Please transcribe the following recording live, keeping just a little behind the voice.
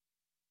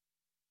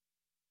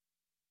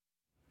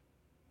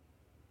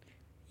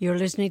You're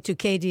listening to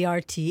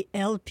KDRT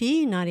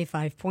LP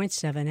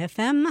 95.7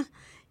 FM,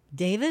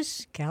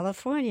 Davis,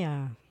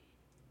 California.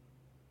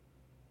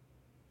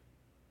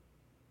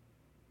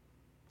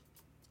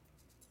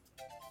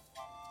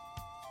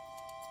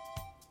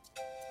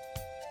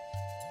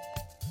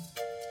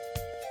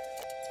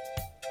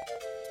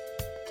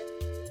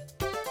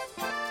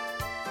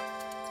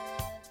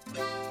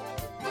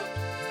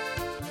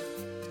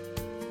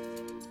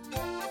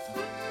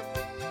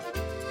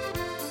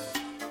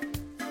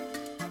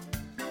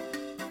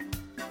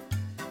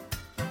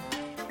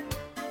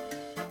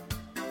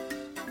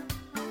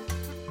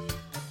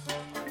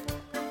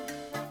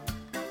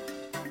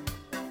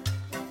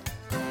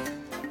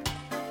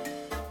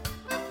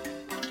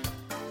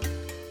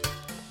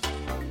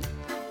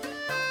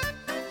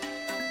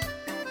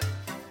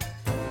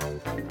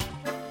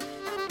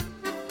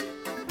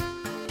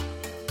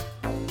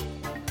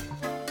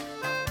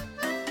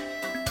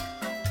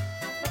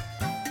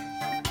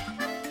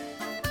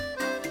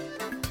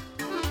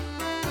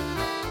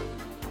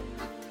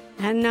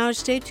 And now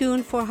stay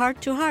tuned for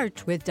Heart to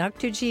Heart with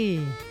Dr.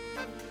 G.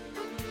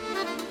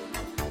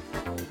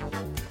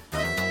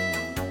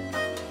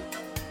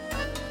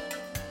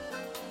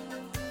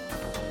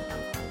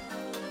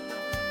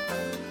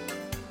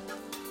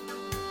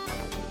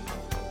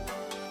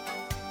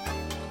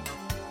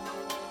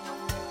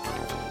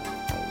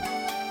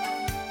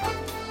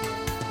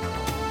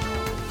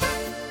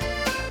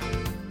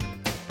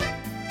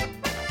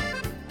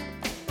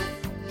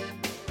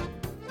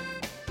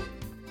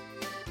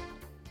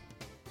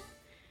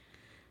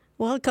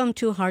 Welcome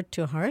to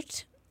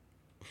Heart,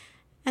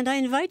 and I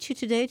invite you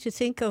today to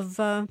think of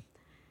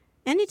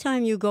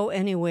anytime you go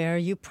anywhere,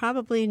 you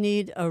probably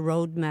need a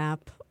road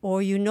map,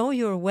 or you know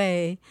your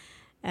way,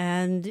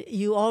 and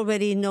you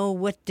already know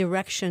what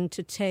direction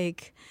to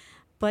take,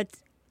 but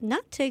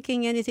not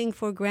taking anything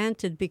for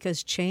granted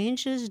because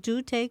changes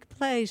do take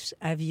place,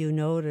 have you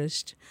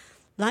noticed?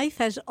 Life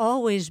has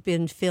always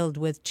been filled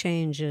with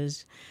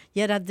changes,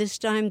 yet at this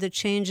time the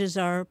changes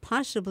are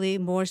possibly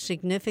more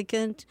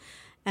significant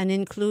and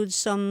include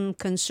some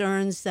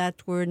concerns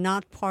that were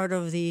not part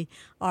of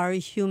our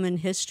human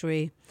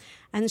history.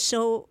 And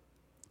so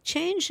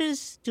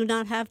changes do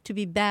not have to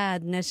be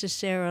bad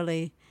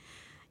necessarily.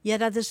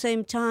 Yet at the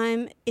same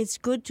time, it's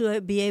good to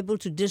be able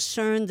to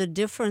discern the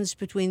difference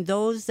between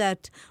those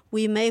that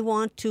we may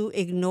want to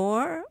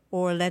ignore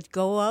or let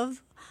go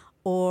of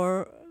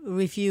or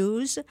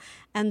refuse,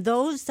 and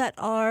those that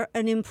are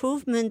an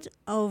improvement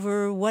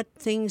over what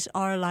things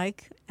are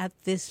like at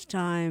this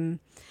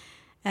time.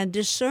 And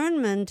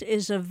discernment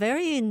is a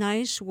very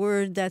nice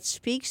word that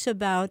speaks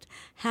about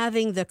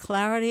having the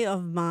clarity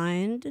of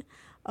mind,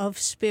 of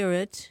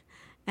spirit,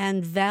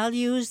 and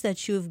values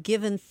that you've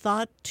given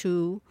thought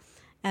to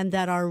and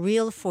that are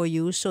real for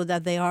you so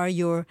that they are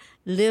your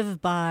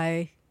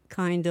live-by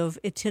kind of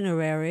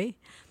itinerary.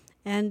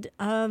 And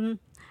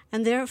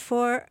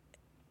therefore,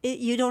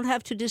 you don't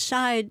have to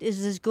decide,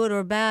 is this good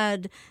or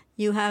bad?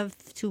 You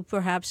have to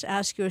perhaps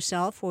ask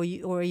yourself, or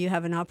you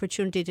have an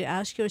opportunity to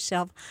ask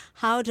yourself,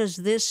 how does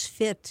this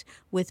fit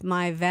with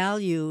my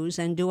values?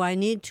 And do I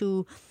need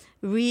to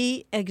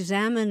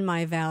re-examine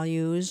my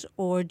values,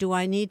 or do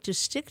I need to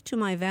stick to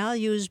my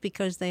values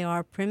because they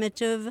are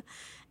primitive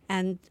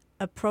and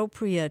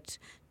appropriate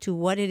to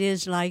what it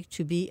is like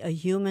to be a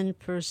human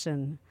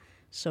person?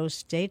 So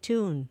stay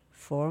tuned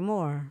for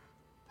more.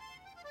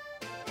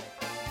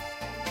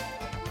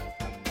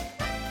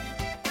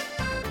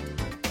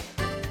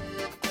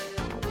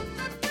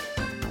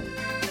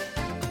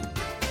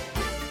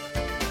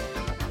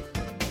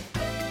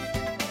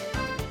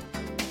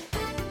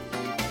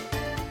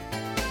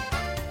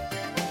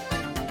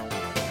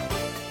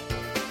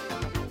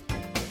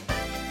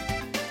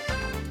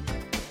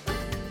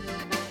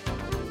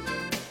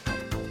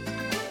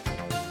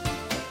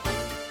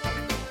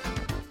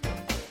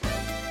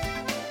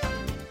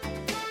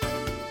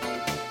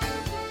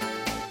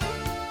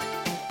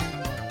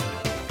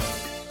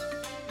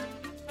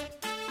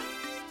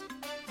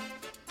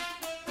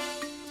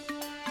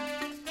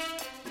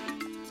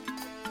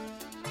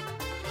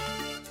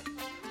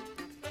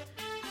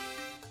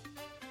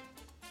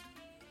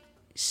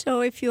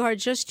 So if you are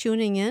just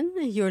tuning in,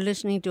 you're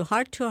listening to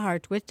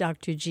Heart with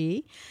Dr.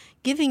 G,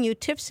 giving you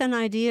tips and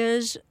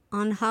ideas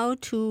on how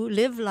to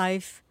live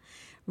life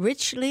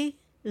richly,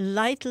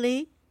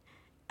 lightly,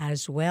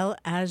 as well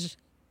as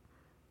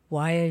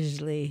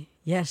wisely.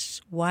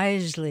 Yes,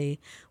 wisely,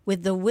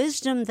 with the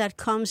wisdom that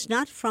comes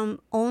not from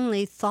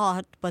only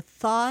thought, but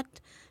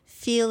thought,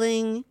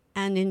 feeling,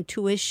 and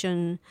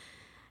intuition.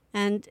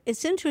 And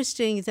it's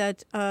interesting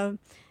that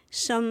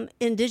some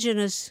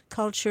indigenous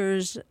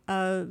cultures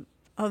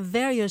of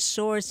various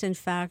sorts, in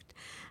fact,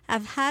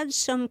 have had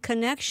some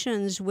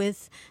connections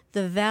with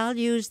the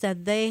values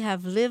that they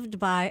have lived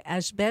by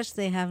as best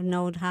they have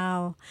known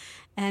how.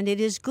 And it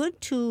is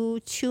good to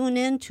tune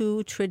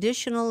into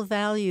traditional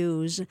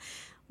values,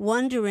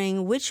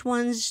 wondering which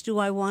ones do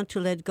I want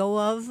to let go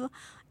of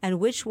and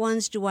which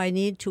ones do I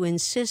need to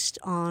insist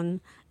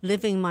on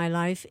living my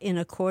life in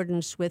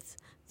accordance with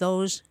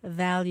those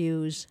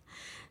values.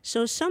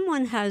 So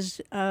someone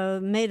has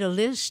made a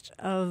list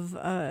of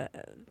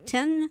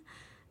 10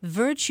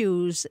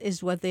 virtues,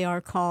 is what they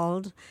are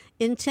called,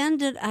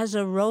 intended as a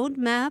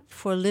roadmap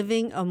for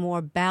living a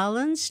more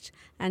balanced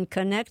and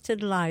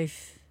connected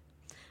life.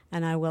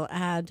 And I will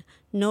add,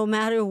 no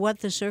matter what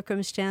the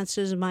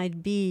circumstances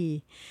might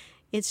be.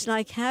 It's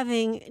like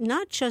having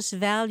not just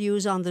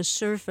values on the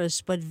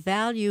surface, but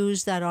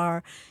values that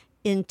are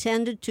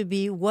intended to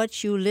be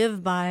what you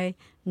live by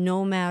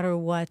no matter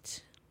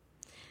what.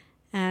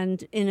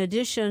 And in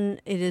addition,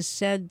 it is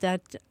said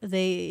that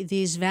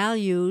these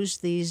values,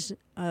 these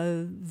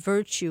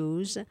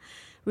virtues,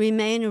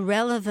 remain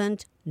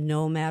relevant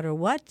no matter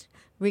what,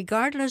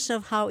 regardless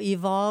of how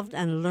evolved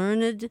and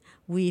learned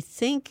we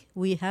think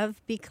we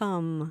have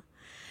become.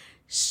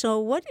 So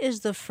what is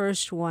the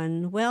first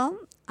one? Well,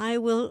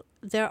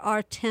 there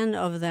are 10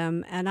 of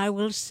them, and I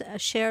will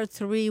share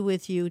 3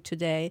 with you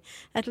today.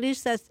 At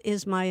least that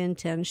is my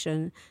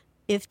intention.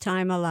 If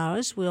time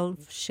allows, we'll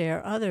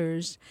share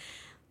others.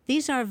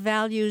 These are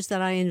values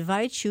that I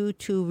invite you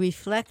to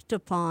reflect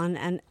upon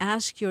and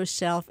ask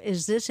yourself,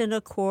 is this in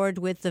accord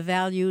with the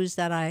values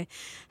that I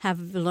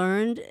have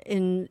learned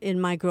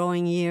in my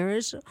growing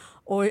years?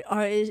 Or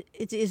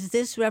is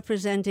this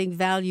representing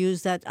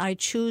values that I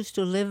choose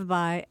to live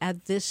by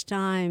at this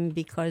time?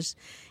 Because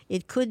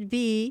it could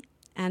be,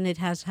 and it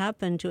has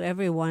happened to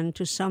everyone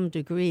to some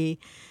degree,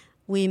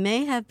 we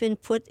may have been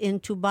put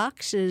into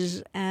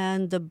boxes,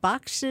 and the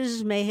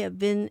boxes may have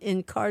been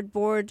in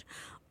cardboard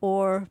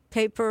or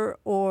paper,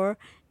 or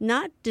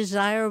not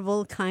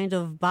desirable kind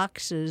of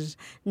boxes,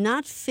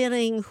 not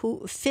fitting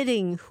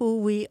who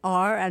we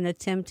are and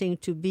attempting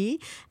to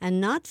be, and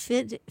not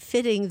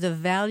fitting the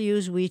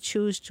values we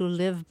choose to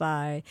live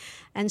by.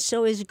 And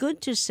so it's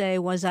good to say,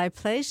 was I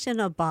placed in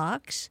a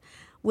box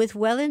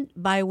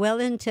by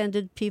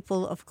well-intended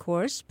people, of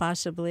course,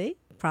 possibly,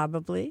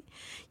 probably,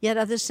 yet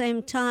at the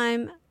same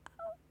time,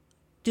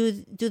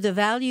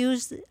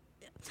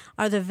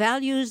 are the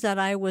values that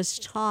I was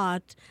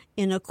taught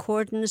in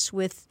accordance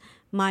with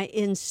my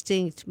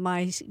instinct,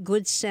 my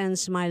good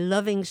sense, my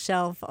loving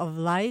self of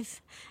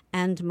life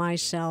and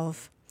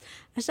myself?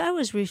 As I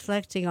was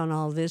reflecting on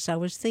all this, I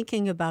was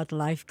thinking about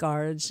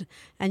lifeguards.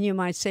 And you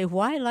might say,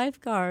 why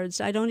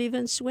lifeguards? I don't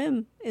even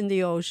swim in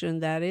the ocean,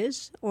 that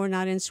is, or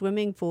not in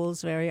swimming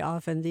pools very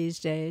often these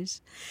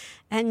days.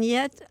 And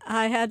yet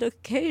I had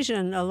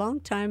occasion a long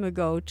time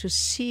ago to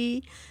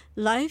see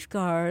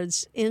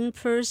lifeguards in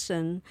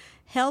person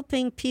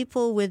helping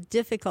people with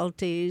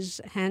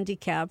difficulties,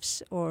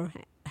 handicaps, or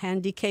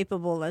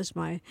handicapable, as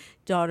my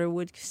daughter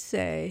would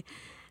say,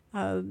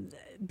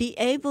 be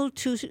able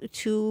to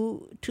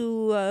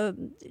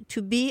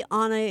be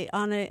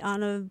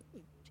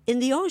in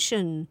the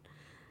ocean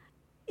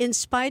in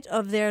spite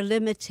of their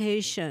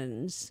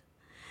limitations.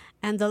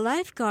 And the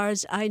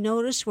lifeguards, I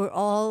noticed, were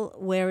all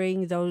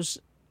wearing those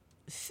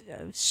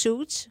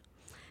suits,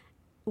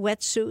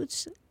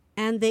 wetsuits,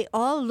 and they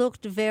all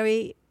looked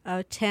very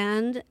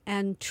tanned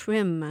and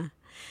trim.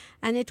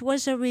 And it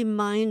was a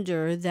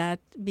reminder that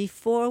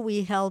before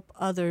we help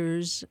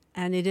others,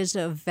 and it is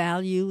a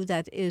value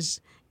that is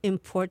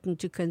important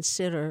to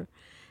consider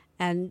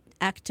and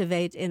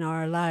activate in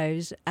our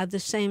lives, at the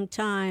same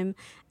time,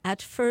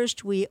 at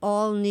first we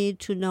all need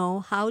to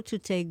know how to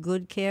take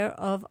good care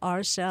of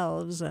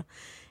ourselves.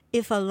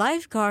 If a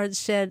lifeguard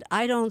said,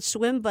 I don't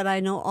swim, but I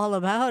know all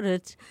about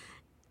it,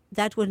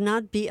 that would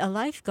not be a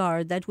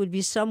lifeguard. That would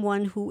be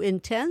someone who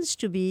intends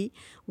to be,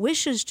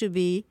 wishes to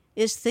be,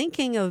 is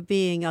thinking of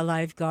being a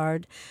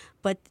lifeguard,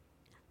 but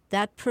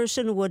that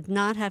person would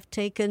not have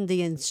taken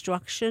the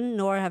instruction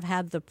nor have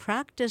had the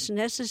practice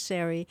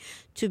necessary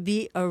to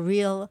be a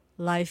real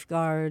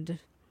lifeguard.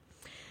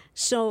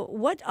 So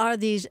what are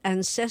these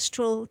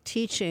ancestral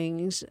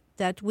teachings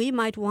that we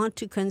might want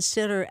to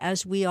consider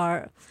as we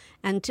are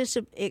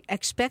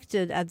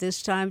expected at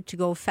this time to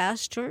go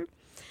faster,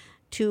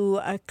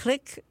 to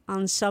click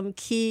on some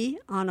key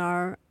on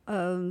our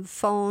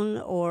phone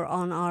or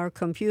on our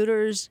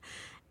computers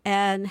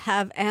and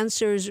have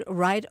answers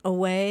right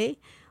away,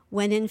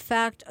 when in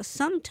fact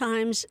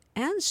sometimes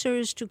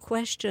answers to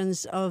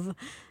questions of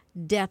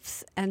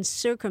depth and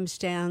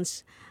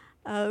circumstance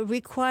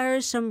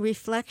require some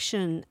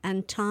reflection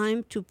and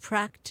time to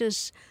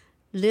practice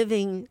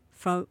living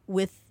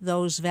with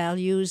those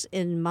values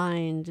in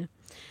mind.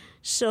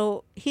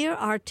 So here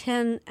are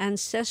 10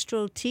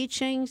 ancestral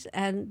teachings,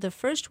 and the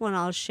first one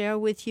I'll share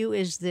with you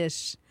is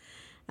this,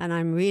 and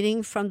I'm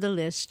reading from the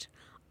list.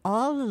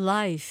 All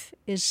life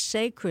is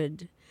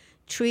sacred.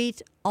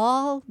 Treat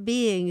all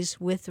beings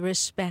with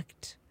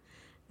respect.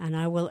 And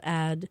I will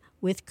add,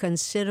 with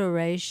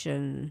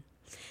consideration.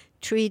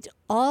 Treat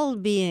all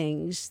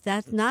beings.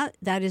 That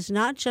is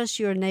not just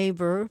your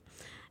neighbor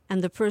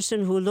and the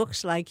person who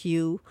looks like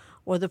you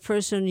or the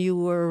person you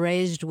were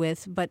raised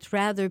with, but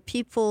rather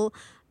people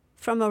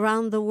from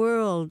around the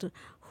world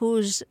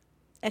whose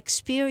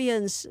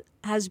experience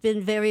has been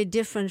very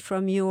different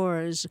from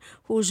yours,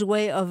 whose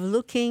way of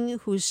looking,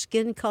 whose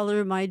skin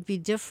color might be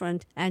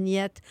different, and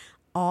yet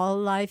all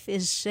life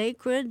is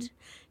sacred.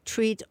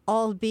 Treat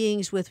all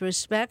beings with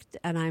respect,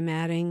 and I'm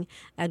adding,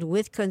 and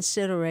with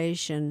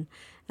consideration.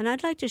 And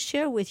I'd like to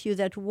share with you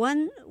that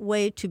one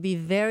way to be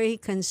very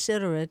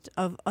considerate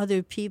of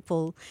other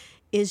people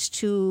is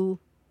to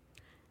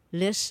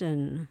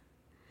listen.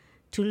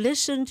 To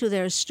listen to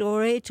their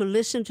story, to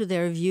listen to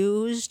their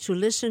views, to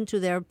listen to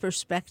their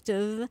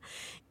perspective,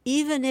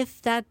 even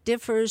if that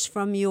differs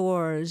from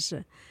yours.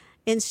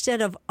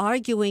 Instead of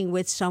arguing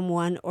with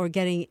someone or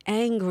getting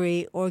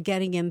angry or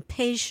getting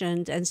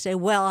impatient and say,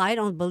 well, I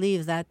don't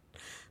believe that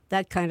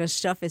kind of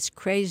stuff, it's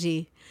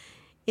crazy.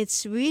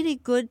 It's really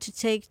good to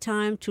take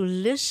time to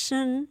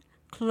listen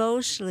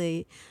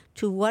closely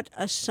to what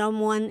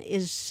someone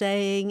is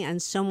saying and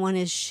someone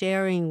is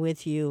sharing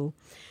with you.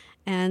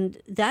 And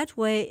that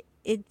way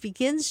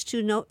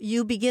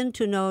you begin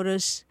to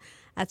notice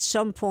at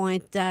some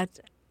point that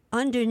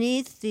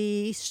underneath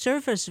the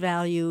surface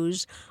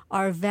values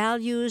are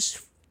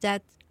values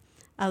that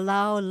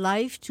allow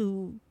life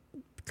to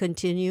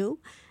continue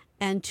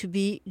and to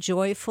be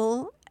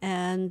joyful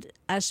and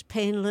as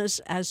painless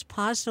as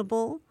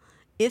possible,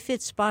 if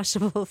it's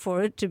possible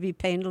for it to be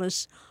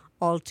painless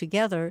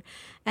altogether.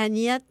 And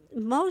yet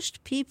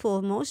most people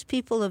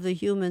of the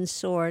human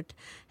sort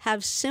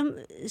have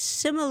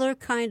similar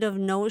kind of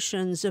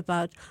notions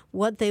about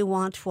what they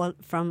want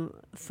from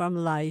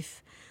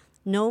life.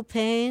 No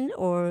pain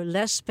or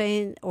less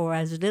pain or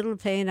as little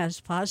pain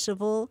as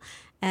possible,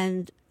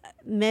 and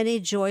many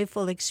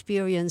joyful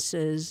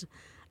experiences,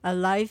 a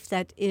life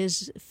that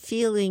is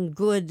feeling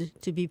good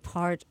to be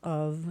part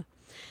of.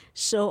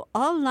 So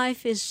all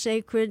life is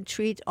sacred,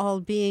 treat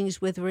all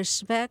beings with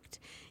respect,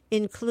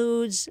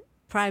 includes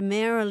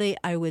primarily,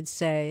 I would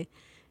say,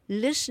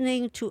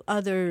 listening to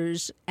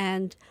others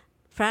and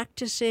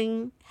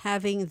practicing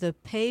having the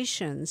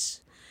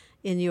patience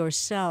in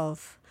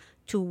yourself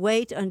to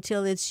wait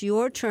until it's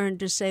your turn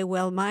to say,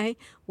 well, my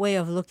way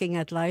of looking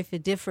at life,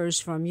 it differs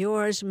from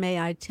yours.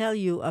 May I tell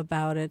you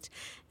about it?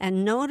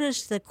 And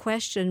notice the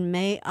question,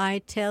 may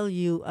I tell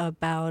you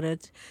about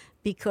it?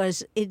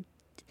 Because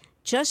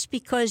just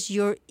because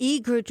you're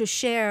eager to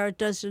share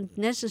doesn't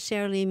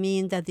necessarily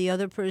mean that the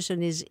other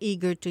person is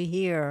eager to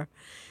hear.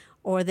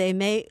 Or they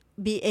may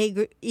be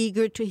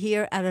eager to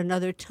hear at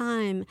another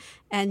time,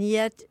 and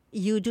yet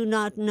you do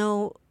not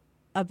know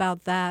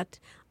about that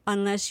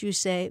unless you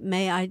say,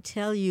 may I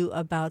tell you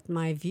about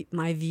my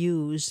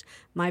views,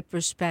 my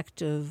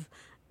perspective,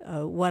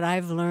 what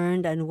I've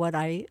learned and what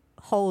I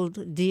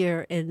hold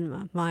dear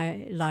in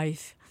my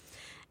life.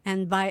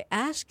 And by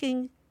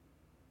asking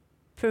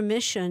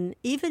permission,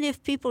 even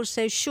if people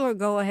say, sure,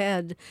 go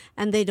ahead,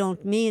 and they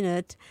don't mean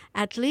it,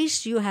 at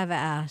least you have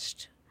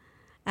asked.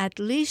 At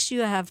least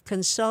you have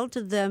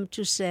consulted them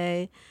to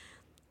say,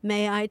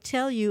 may I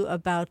tell you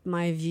about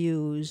my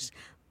views?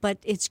 But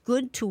it's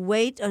good to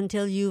wait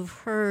until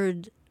you've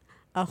heard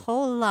a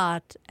whole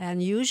lot,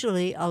 and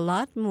usually a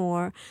lot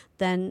more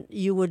than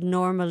you would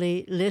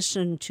normally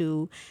listen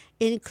to,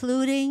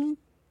 including,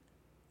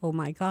 oh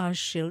my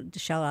gosh,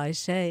 shall I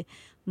say,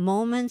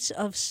 moments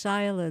of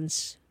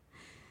silence.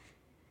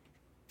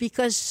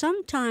 Because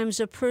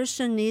sometimes a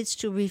person needs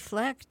to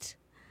reflect,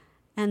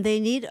 and they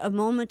need a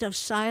moment of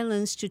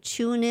silence to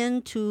tune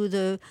in to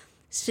the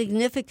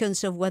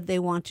significance of what they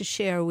want to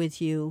share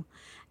with you.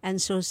 And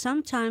so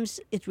sometimes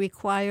it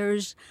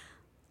requires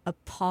a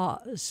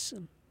pause.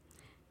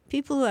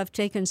 People who have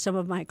taken some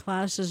of my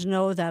classes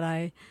know that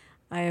I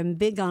am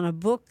big on a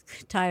book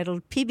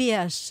titled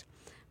PBS,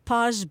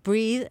 Pause,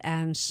 Breathe,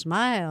 and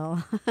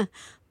Smile.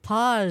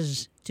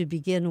 Pause to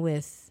begin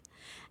with.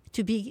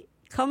 To be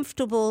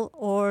comfortable,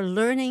 or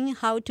learning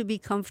how to be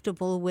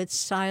comfortable with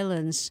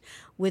silence,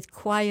 with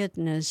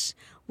quietness,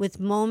 with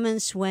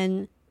moments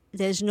when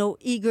there's no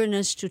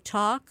eagerness to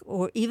talk,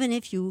 or even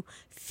if you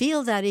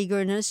feel that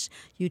eagerness,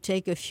 you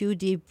take a few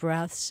deep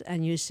breaths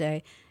and you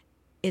say,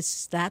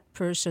 it's that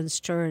person's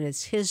turn,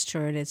 it's his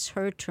turn, it's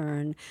her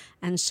turn,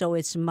 and so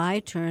it's my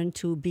turn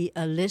to be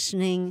a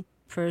listening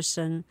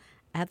person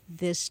at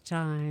this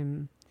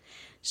time.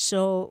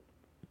 So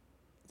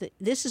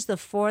this is the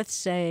fourth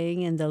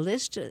saying in the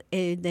list.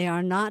 They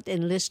are not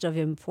in list of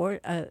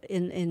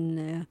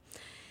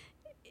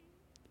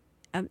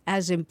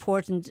as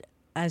important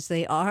as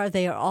they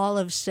are all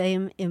of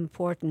same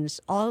importance.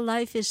 All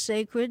life is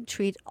sacred.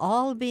 Treat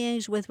all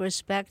beings with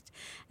respect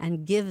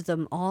and give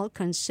them all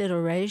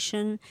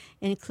consideration,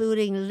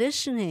 including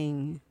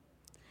listening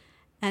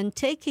and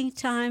taking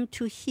time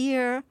to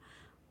hear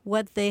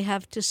what they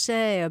have to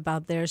say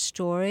about their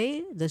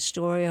story, the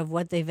story of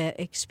what they've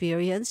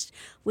experienced,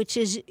 which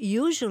is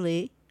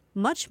usually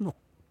much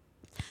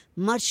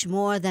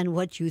more than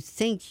what you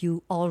think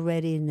you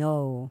already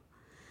know.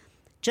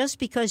 Just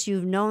because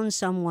you've known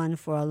someone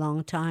for a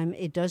long time,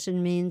 it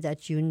doesn't mean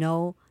that you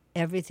know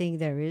everything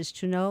there is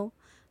to know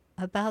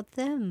about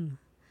them.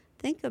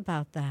 Think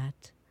about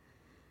that.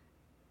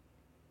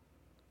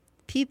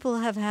 People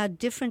have had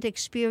different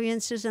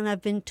experiences and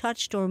have been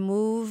touched or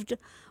moved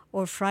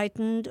or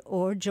frightened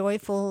or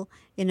joyful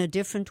in a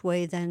different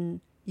way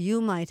than you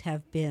might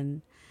have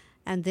been.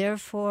 And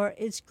therefore,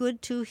 it's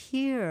good to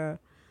hear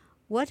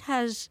What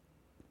has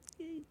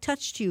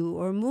touched you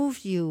or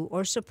moved you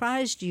or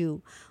surprised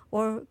you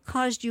or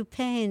caused you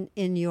pain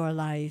in your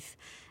life?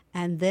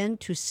 And then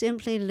to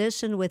simply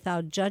listen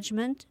without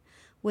judgment,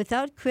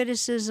 without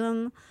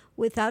criticism,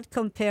 without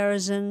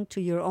comparison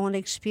to your own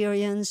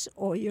experience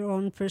or your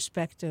own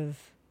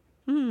perspective.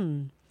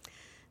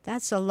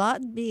 That's a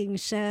lot being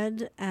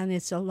said, and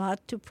it's a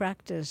lot to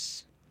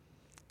practice.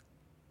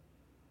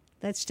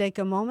 Let's take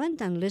a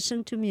moment and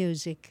listen to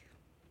music.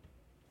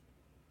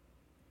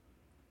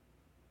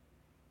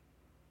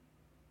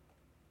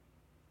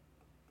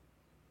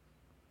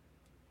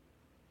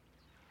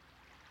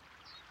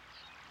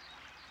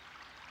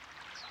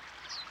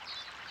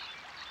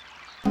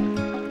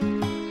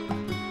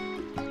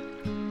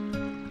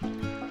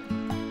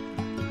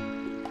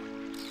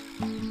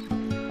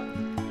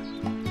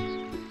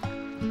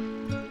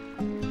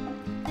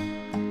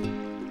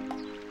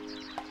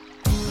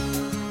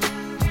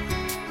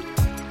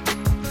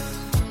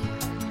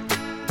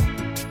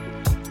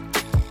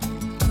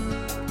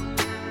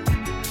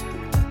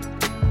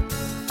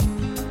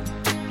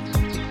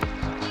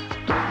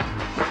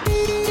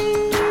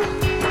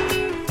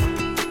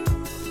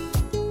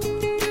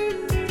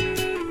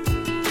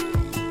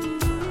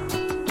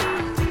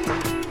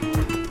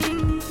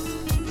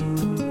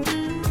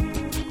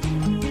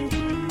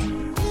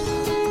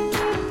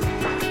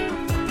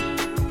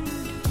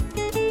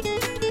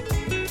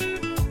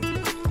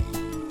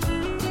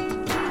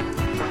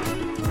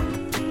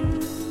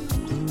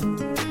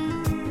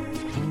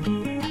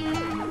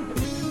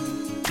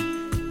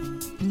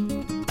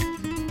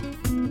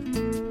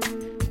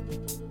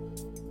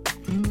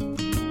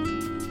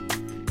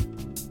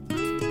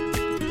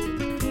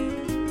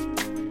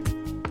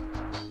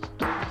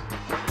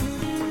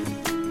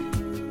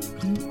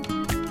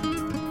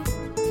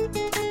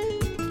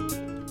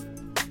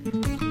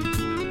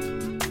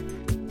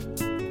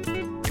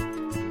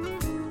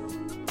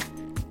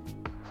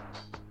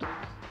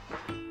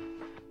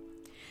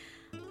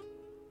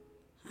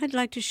 I'd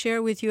like to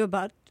share with you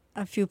about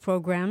a few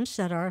programs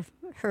that are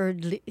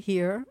heard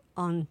here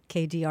on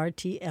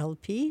KDRT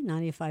LP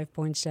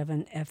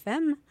 95.7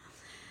 FM.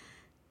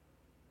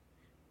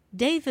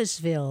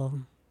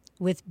 Davisville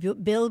with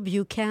Bill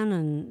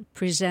Buchanan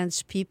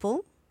presents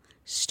people,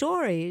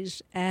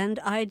 stories, and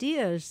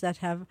ideas that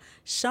have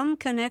some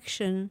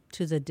connection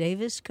to the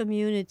Davis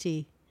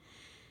community.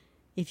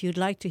 If you'd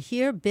like to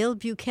hear Bill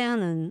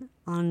Buchanan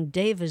on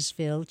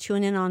Davisville,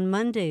 tune in on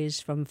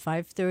Mondays from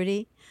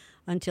 5:30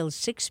 until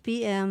 6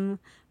 p.m.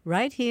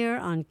 right here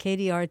on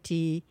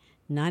KDRT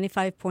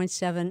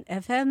 95.7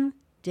 FM,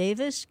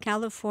 Davis,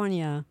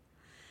 California.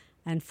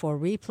 And for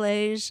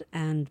replays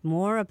and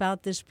more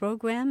about this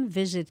program,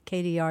 visit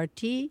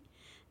kdrt.org.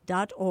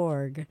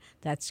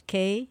 That's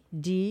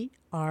kdrt.org.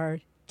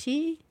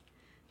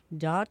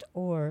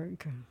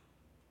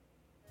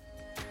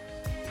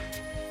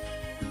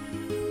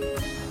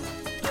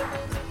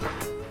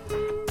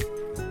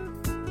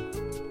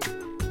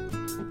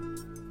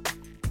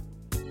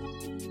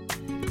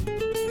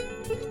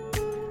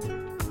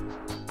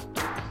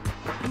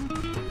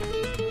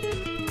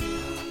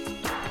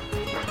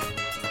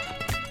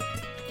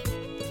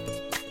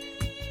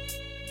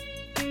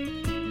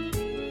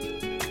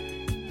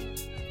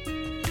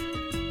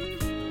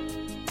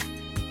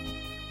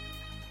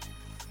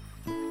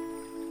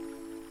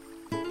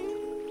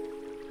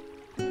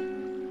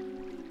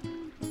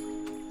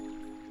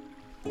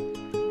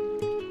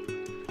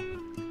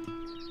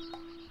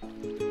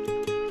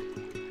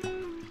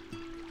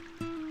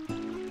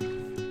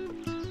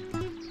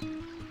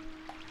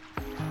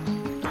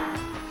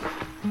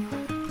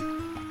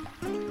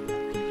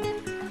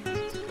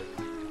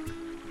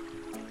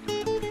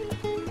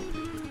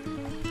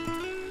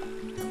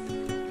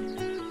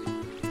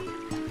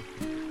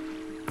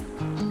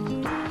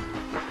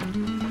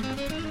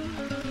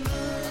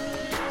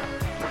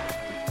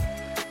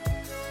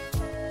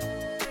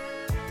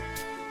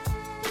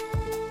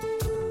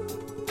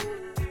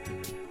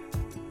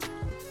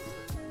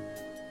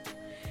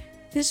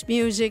 This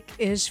music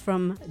is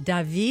from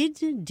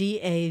David,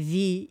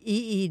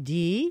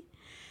 D-A-V-E-E-D,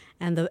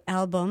 and the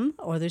album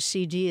or the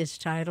CD is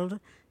titled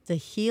The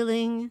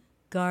Healing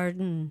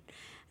Garden.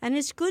 And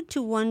it's good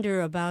to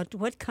wonder about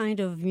what kind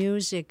of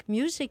music.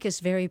 Music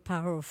is very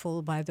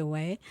powerful, by the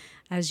way,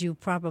 as you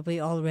probably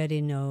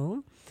already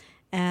know.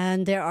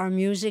 And there are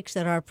musics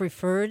that are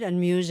preferred and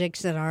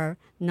musics that are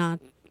not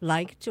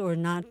liked or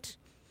not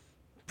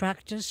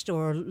practiced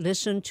or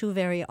listened to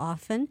very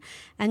often.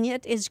 And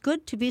yet it's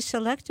good to be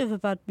selective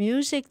about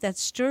music that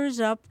stirs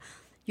up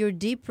your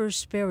deeper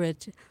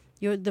spirit,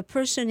 the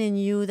person in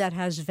you that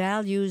has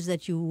values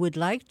that you would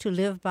like to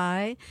live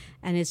by,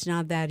 and it's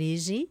not that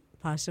easy,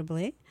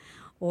 possibly.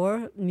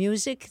 Or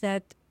music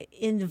that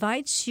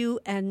invites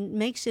you and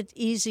makes it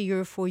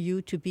easier for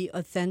you to be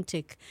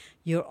authentic,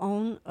 your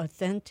own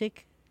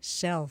authentic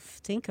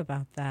self. Think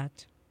about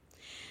that.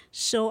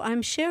 So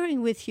I'm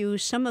sharing with you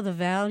some of the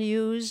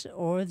values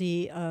or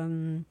the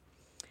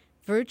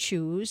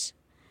virtues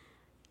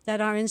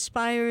that are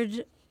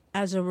inspired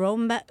as a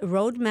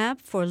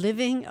roadmap for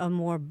living a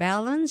more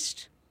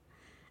balanced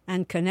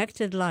and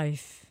connected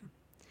life.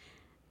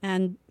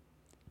 And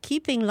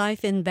keeping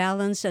life in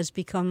balance has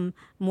become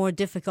more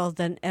difficult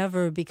than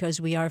ever because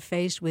we are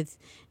faced with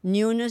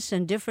newness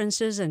and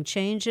differences and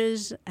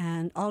changes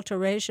and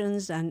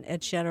alterations and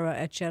et cetera,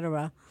 et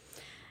cetera.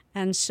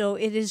 And so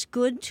it is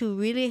good to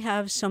really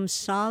have some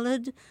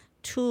solid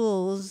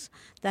tools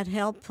that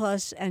help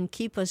us and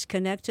keep us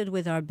connected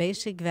with our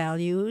basic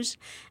values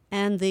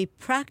and the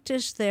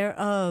practice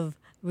thereof,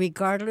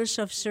 regardless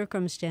of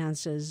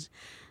circumstances.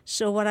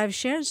 So what I've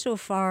shared so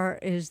far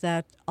is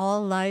that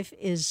all life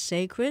is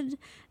sacred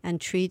and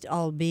treat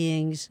all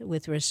beings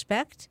with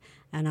respect,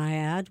 and I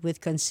add, with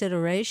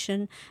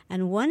consideration.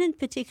 And one in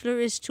particular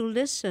is to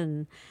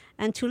listen,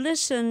 and to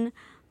listen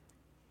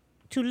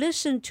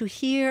to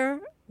hear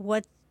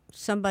what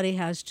somebody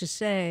has to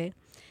say,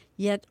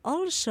 yet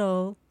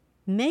also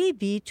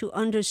maybe to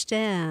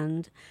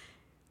understand.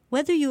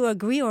 Whether you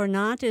agree or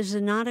not is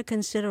not a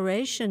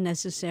consideration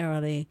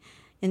necessarily.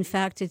 In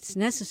fact, it's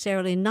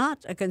necessarily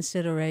not a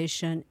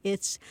consideration.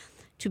 It's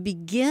to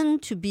begin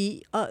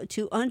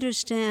to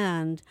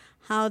understand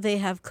how they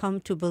have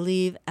come to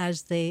believe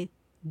as they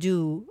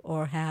do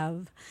or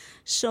have,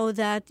 so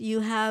that you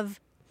have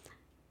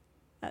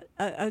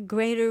a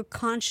greater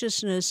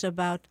consciousness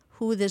about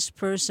who this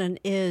person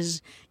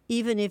is,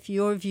 even if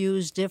your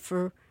views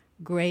differ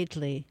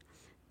greatly.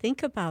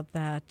 Think about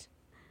that.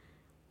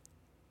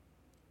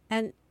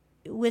 And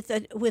with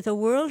a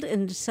world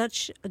in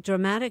such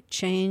dramatic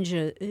change,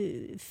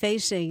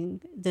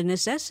 facing the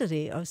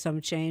necessity of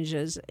some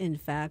changes, in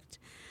fact,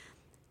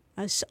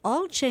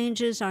 all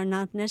changes are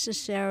not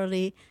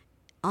necessarily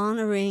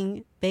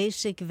honoring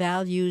basic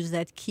values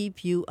that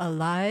keep you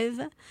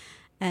alive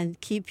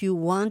and keep you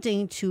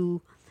wanting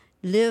to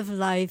live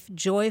life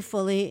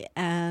joyfully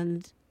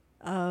and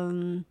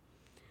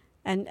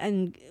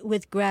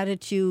with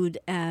gratitude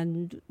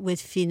and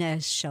with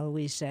finesse, shall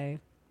we say.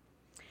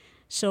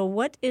 So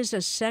what is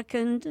a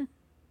second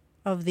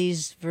of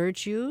these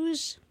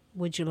virtues?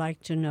 Would you like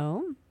to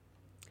know?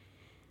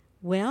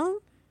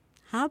 Well,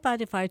 how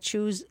about if I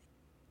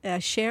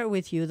share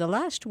with you the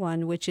last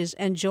one, which is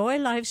enjoy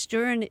life's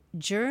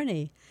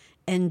journey.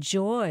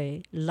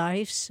 Enjoy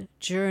life's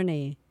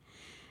journey.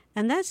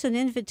 And that's an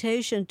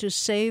invitation to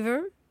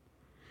savor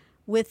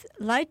with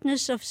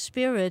lightness of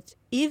spirit,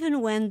 even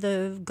when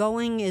the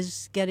going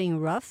is getting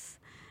rough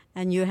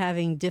and you're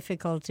having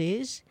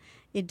difficulties.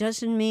 It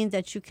doesn't mean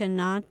that you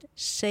cannot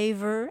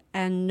savor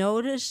and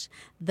notice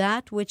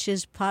that which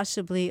is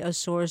possibly a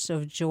source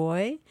of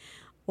joy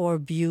or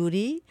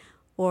beauty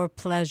or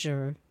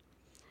pleasure.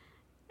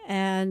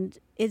 And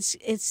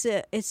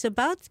it's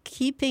about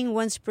keeping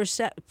one's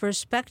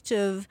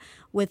perspective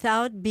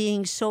without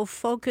being so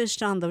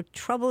focused on the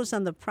troubles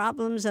and the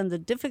problems and the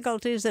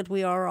difficulties that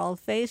we are all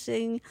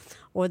facing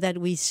or that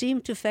we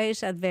seem to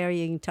face at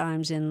varying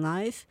times in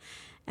life.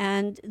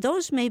 And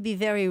those may be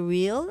very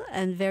real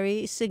and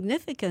very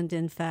significant,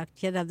 in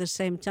fact, yet at the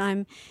same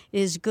time, it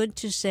is good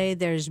to say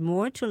there's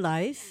more to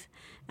life,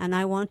 and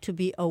I want to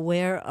be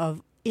aware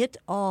of it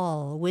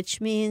all, which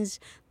means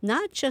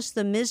not just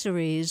the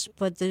miseries,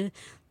 but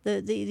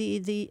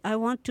I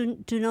want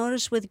to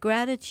notice with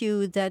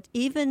gratitude that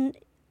even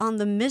on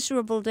the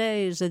miserable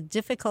days, the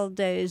difficult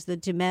days, the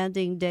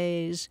demanding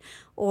days,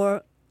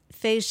 or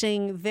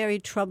facing very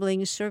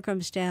troubling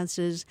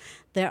circumstances,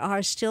 there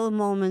are still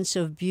moments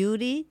of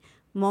beauty,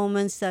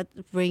 moments that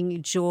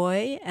bring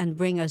joy and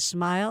bring a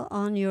smile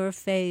on your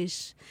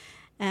face.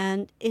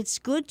 And it's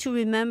good to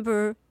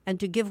remember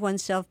and to give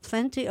oneself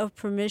plenty of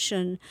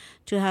permission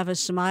to have a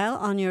smile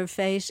on your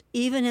face,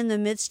 even in the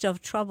midst of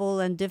trouble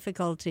and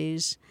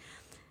difficulties.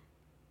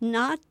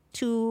 Not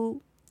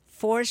to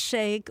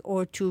forsake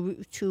or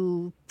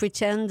to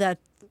pretend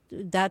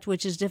that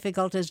which is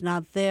difficult is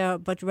not there,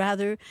 but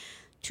rather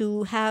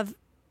to have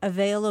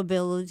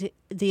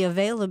the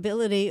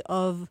availability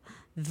of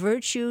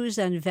virtues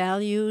and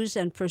values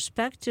and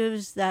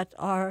perspectives that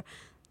are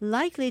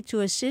likely to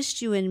assist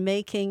you in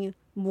making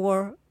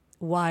more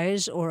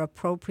wise or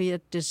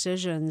appropriate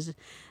decisions,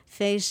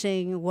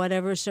 facing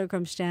whatever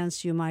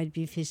circumstance you might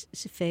be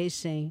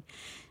facing.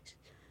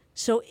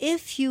 So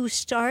if you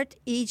start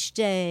each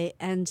day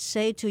and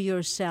say to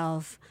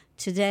yourself,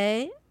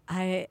 today,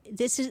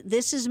 this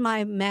is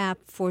my map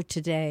for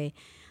today.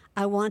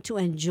 I want to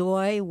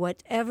enjoy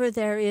whatever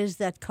there is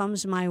that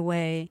comes my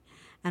way,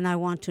 and I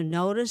want to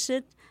notice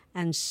it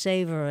and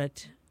savor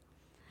it.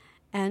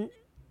 And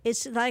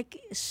it's like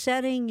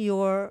setting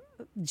your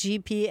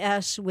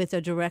GPS with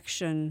a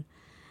direction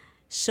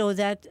so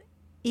that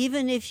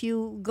even if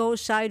you go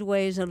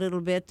sideways a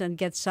little bit and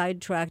get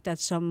sidetracked at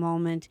some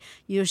moment,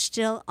 you're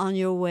still on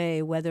your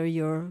way, whether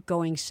you're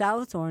going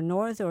south or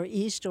north or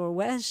east or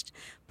west,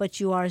 but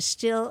you are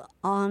still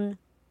on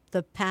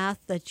the path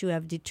that you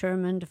have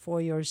determined for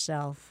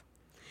yourself.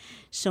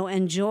 So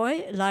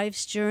enjoy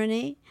life's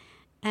journey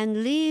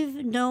and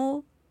leave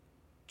no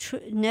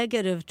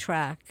negative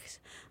tracks,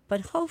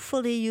 but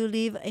hopefully you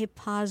leave a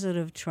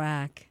positive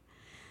track.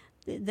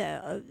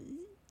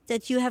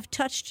 that you have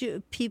touched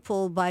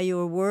people by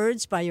your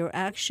words, by your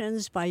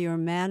actions, by your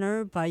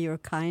manner, by your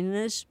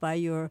kindness, by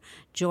your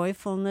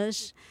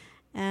joyfulness,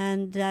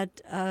 and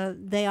that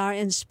they are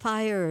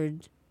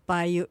inspired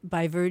by you,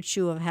 by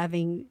virtue of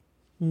having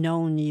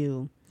known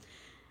you.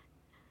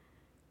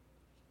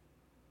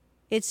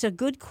 It's a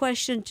good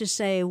question to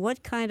say,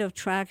 what kind of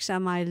tracks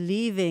am I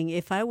leaving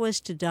if I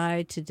was to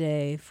die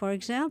today? For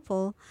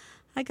example,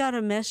 I got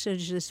a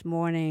message this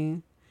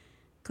morning,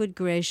 good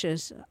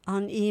gracious,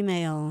 on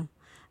email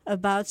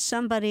about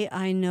somebody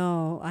I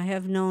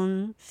have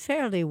known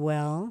fairly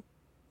well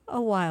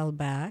a while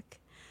back,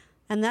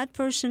 and that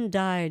person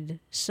died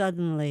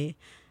suddenly.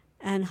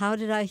 And how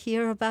did I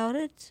hear about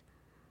it?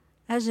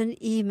 As an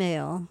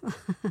email.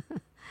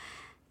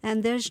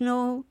 And there's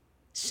no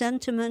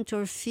sentiment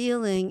or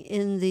feeling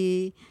in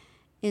the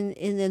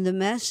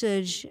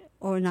message,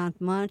 or not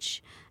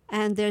much,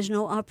 and there's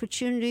no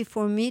opportunity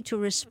for me to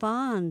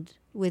respond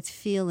with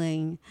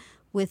feeling,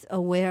 with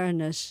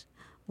awareness,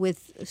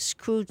 with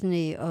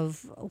scrutiny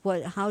of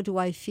how do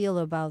I feel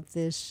about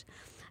this.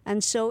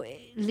 And so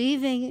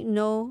leaving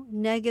no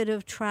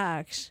negative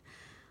tracks.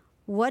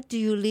 What do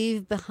you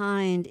leave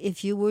behind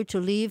if you were to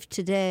leave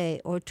today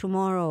or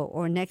tomorrow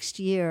or next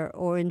year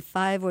or in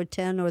 5 or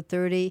 10 or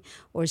 30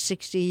 or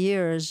 60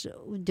 years,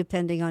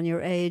 depending on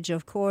your age,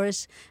 of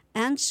course,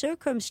 and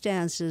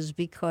circumstances,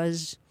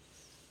 because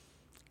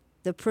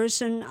the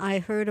person I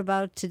heard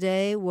about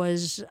today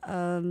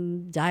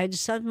died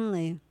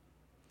suddenly,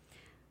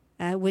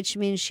 which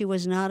means she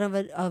was not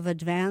of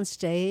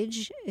advanced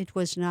age. It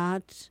was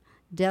not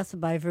death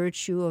by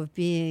virtue of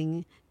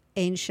being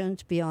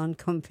ancient beyond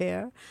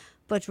compare,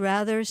 but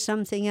rather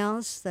something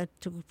else that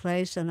took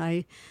place, and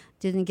I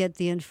didn't get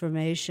the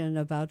information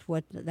about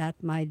what that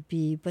might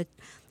be. But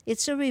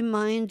it's a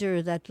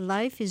reminder that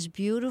life is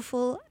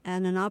beautiful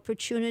and an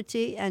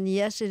opportunity, and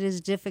yes, it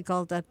is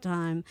difficult at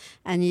times,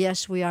 and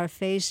yes, we are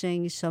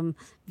facing some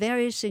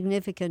very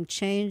significant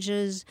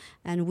changes,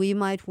 and we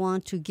might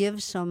want to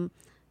give some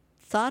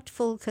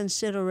thoughtful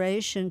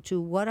consideration to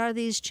what are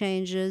these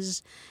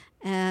changes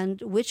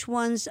and which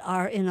ones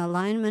are in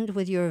alignment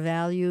with your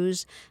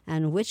values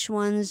and which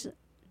ones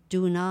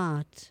do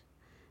not,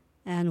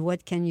 and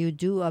what can you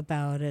do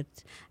about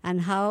it,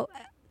 and how.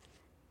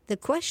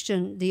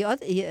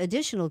 The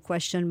additional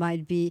question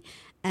might be,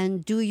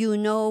 and do you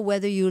know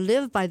whether you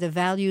live by the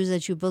values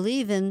that you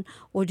believe in,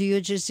 or do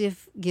you just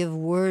give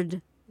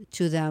word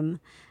to them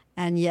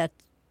and yet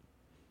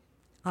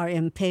are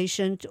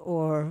impatient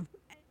or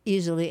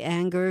easily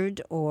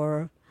angered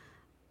or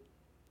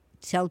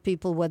tell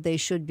people what they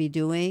should be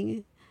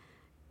doing?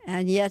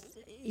 And yet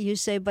you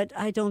say, but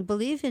I don't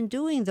believe in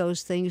doing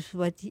those things.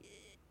 But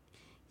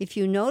if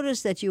you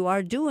notice that you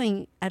are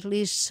doing at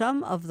least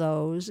some of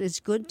those, it's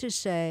good to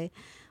say,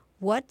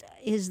 what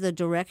is the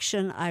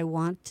direction I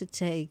want to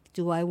take?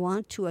 Do I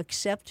want to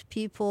accept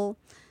people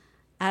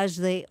as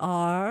they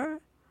are?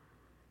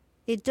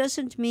 It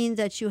doesn't mean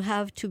that you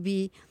have to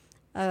be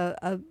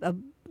a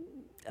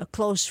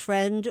close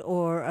friend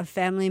or a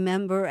family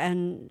member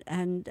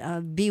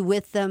and be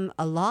with them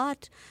a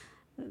lot,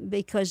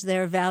 because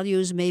their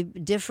values may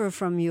differ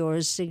from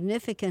yours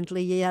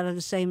significantly, yet at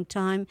the same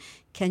time,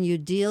 can you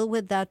deal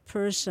with that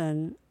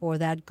person or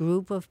that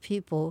group of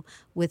people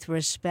with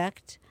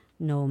respect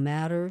no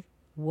matter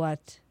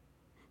what?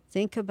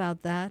 Think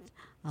about that.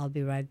 I'll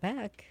be right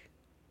back.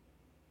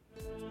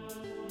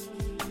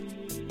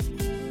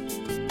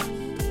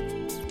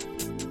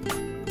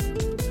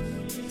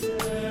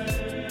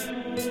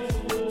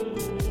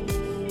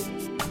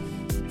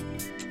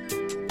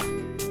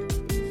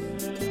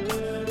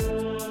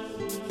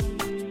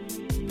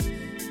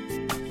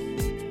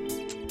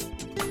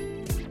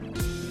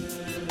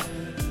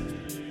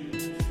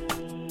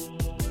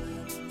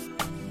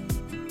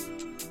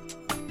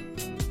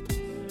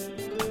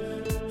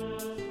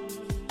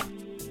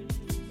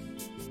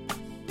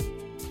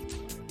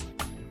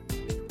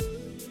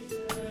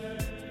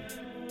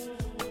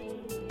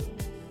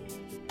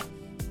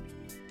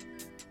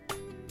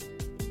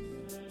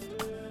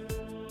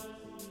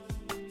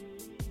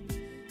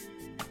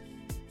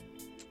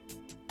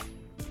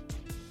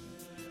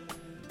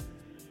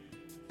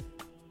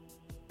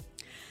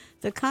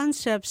 The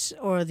concepts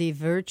or the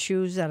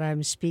virtues that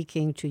I'm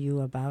speaking to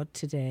you about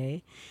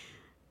today,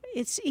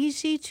 it's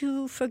easy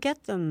to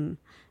forget them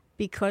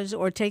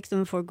or take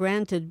them for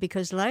granted,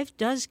 because life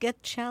does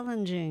get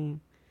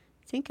challenging.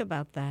 Think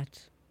about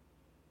that.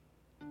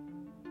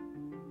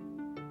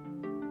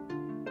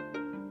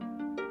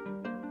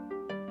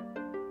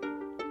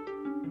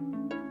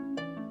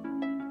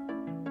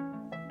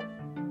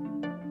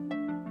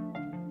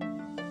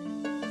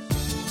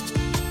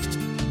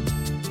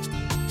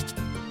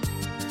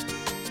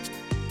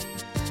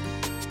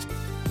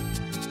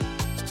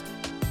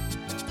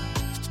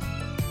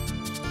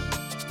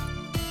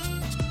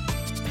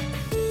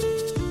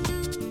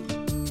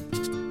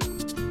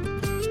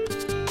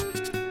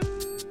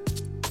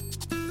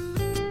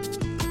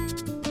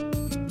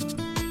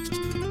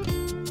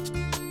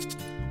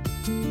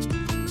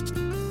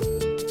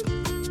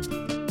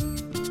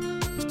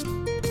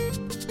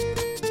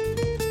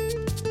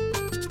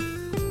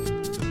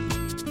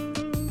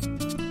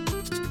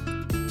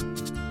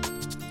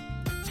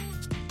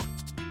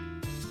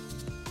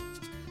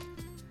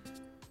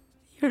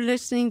 You're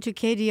listening to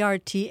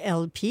KDRT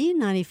LP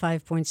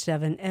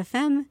 95.7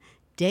 FM,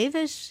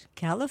 Davis,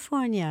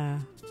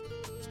 California.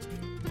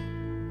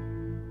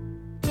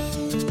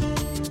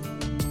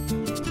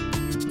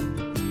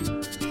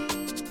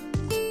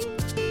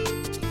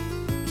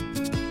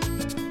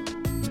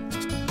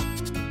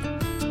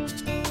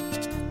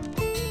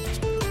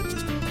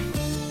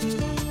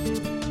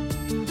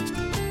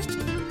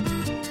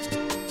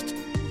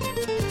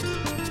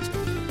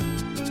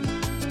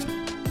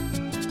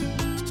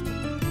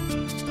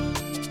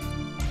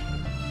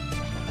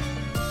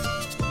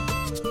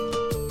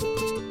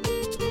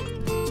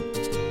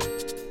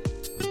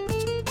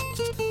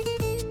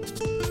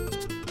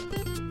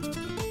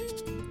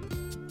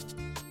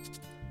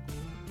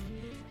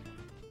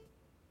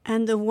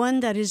 And the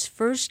one that is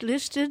first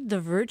listed, the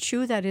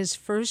virtue that is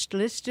first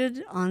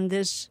listed on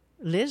this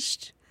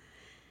list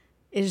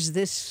is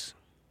this.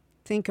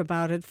 Think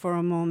about it for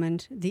a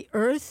moment. The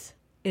earth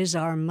is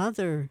our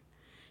mother.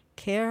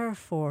 Care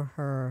for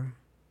her.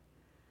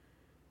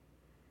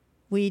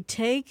 We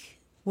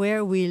take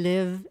where we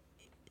live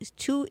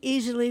too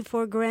easily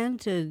for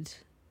granted.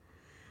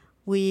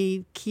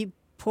 We keep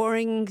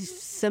pouring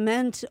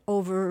cement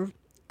over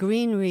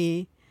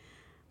greenery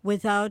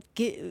without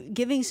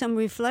giving some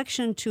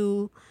reflection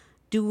to,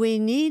 do we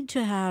need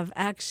to have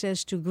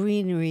access to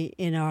greenery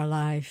in our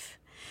life?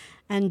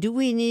 And do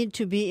we need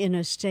to be in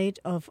a state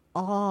of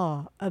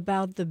awe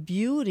about the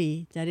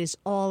beauty that is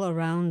all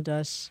around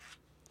us?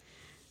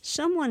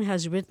 Someone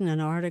has written an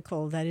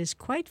article that is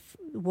quite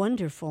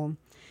wonderful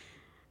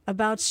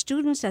about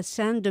students at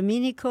San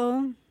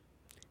Domenico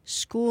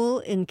School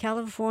in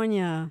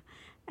California,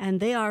 and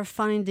they are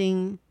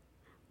finding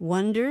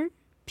wonder,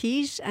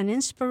 peace, and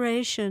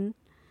inspiration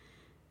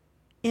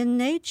in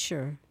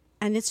nature,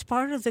 and it's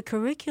part of the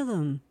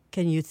curriculum.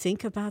 Can you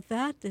think about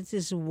that? It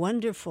is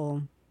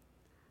wonderful.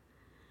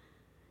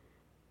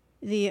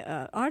 The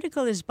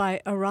article is by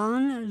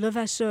Aran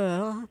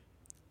Levasseur,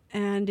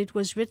 and it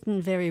was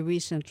written very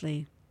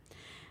recently.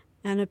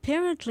 And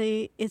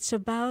apparently it's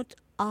about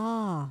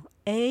awe,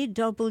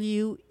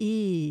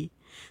 A-W-E,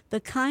 the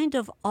kind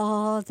of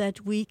awe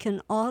that we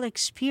can all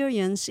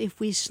experience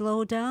if we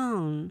slow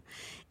down,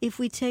 if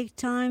we take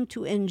time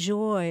to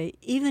enjoy,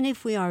 even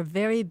if we are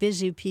very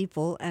busy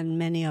people, and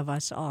many of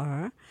us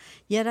are,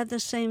 yet at the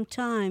same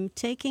time,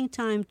 taking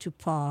time to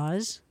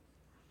pause,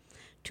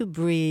 to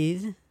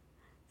breathe,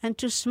 and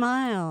to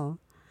smile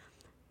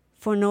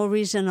for no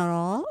reason at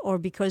all, or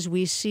because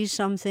we see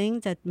something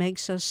that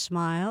makes us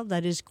smile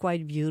that is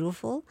quite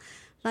beautiful.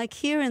 Like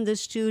here in the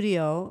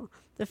studio,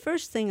 the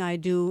first thing I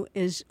do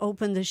is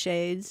open the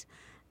shades,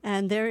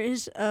 and there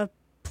is a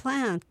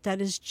plant that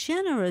is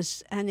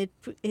generous, and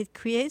it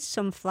creates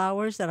some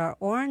flowers that are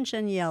orange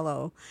and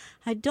yellow.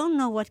 I don't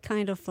know what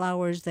kind of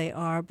flowers they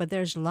are, but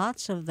there's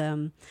lots of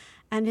them,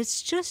 and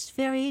it's just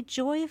very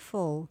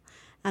joyful.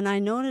 And I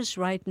notice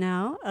right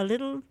now a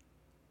little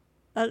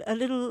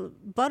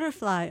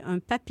butterfly,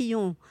 un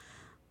papillon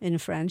in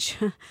French,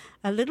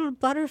 a little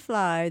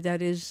butterfly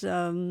that is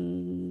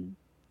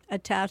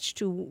attached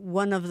to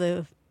one of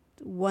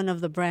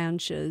the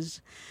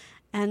branches.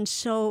 And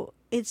so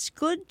it's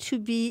good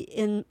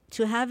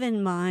to have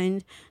in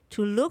mind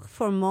to look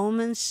for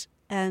moments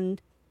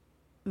and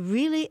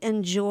really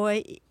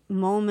enjoy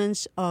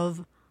moments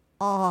of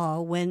awe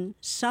when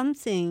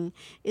something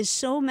is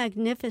so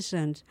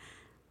magnificent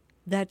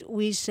that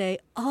we say,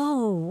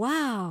 oh,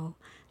 wow,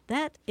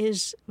 that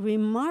is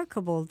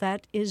remarkable,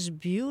 that is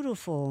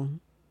beautiful.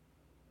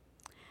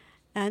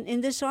 And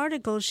in this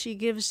article, she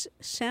gives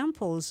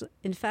samples.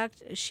 In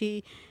fact,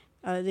 the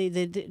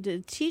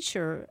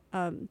teacher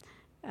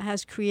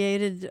has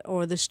created,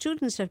 or the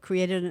students have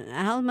created, an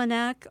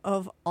almanac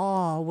of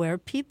awe where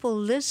people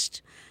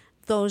list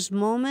those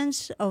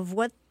moments of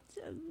what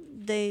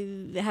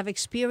they have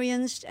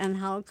experienced and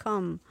how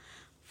come.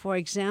 For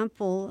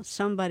example,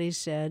 somebody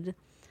said,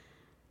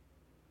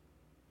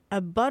 a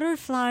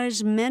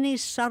butterfly's many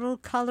subtle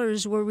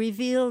colors were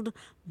revealed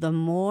the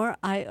more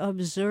I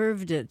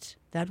observed it.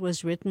 That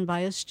was written by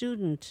a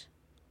student.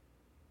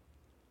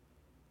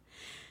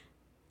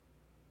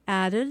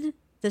 Added,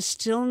 the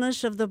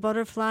stillness of the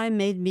butterfly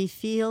made me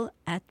feel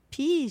at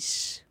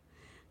peace.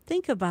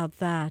 Think about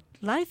that.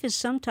 Life is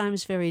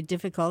sometimes very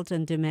difficult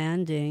and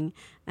demanding,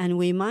 and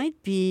we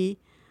might be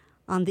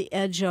on the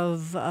edge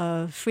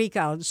of freak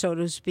out, so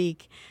to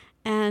speak.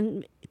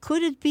 And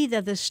could it be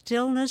that the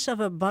stillness of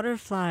a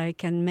butterfly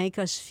can make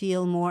us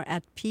feel more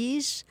at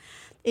peace?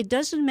 It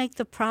doesn't make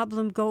the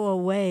problem go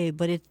away,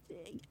 but it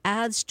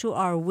adds to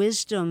our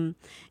wisdom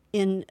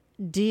in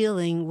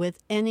dealing with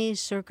any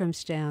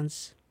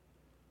circumstance.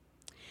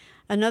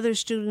 Another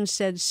student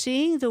said,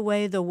 seeing the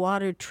way the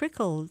water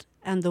trickled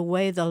and the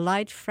way the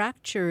light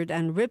fractured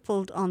and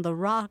rippled on the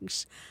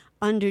rocks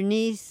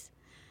underneath,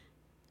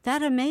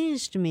 that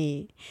amazed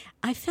me.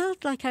 I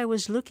felt like I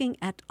was looking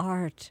at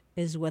art,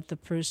 is what the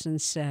person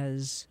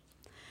says.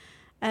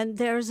 And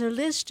there's a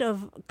list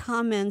of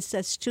comments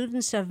that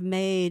students have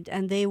made,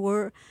 and they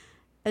were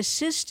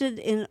assisted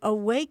in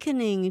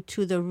awakening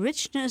to the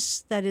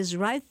richness that is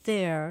right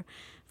there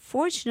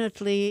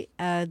Fortunately,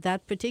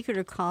 that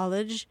particular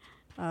college,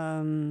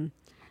 San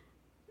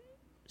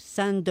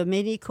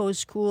Domenico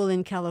School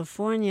in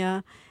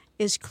California,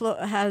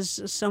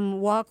 has some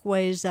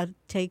walkways that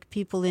take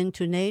people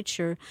into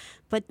nature.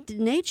 But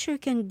nature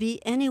can be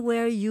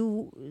anywhere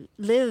you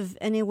live,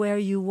 anywhere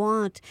you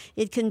want.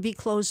 It can be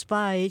close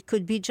by. It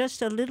could be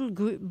just a little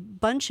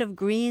bunch of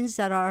greens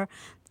that are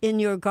in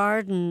your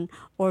garden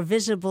or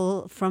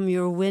visible from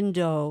your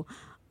window.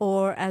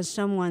 Or, as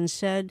someone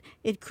said,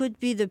 it could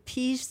be the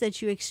peace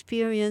that you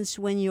experience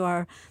when you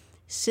are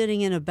sitting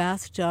in a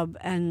bathtub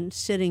and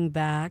sitting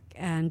back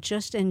and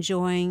just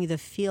enjoying the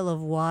feel of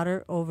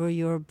water over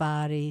your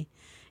body.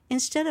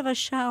 Instead of a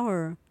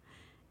shower,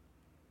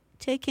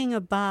 taking a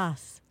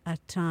bath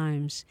at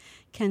times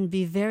can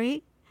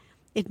be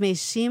it may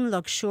seem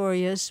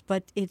luxurious,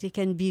 but it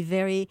can be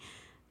very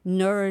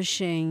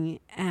nourishing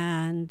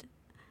and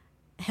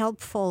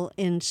helpful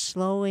in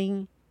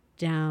slowing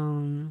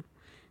down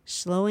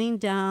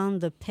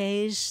the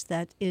pace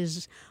that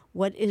is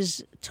what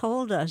is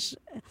told us.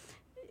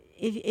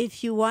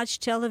 If you watch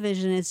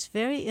television, it's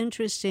very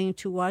interesting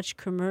to watch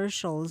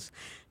commercials.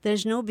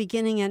 There's no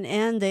beginning and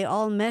end. They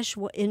all mesh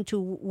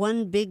into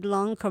one big,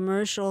 long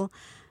commercial.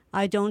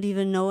 I don't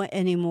even know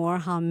anymore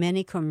how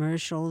many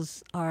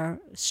commercials are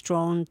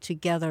strewn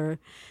together.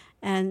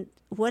 And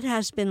what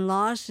has been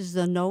lost is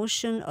the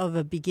notion of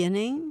a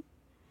beginning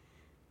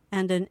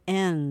and an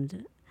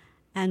end.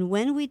 And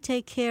when we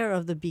take care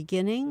of the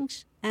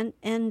beginnings and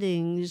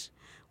endings,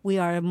 we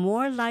are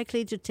more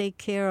likely to take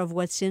care of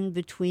what's in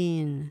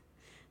between.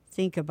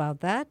 Think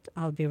about that.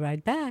 I'll be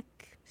right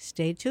back.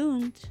 Stay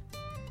tuned.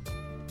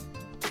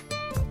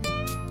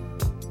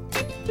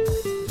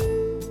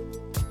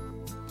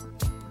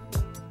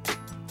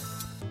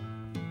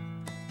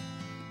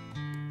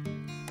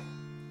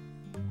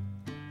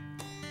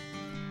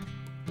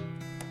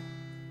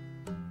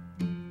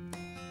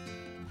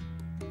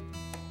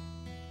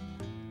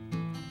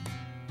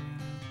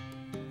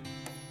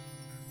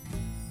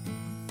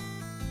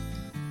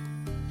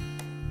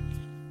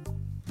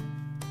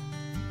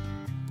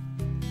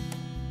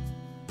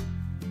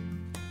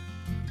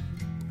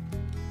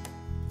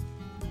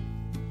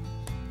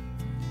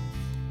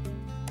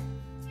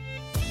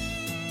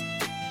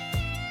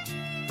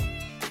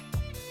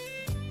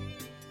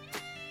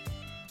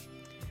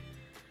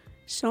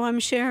 So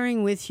I'm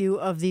sharing with you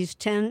of these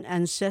 10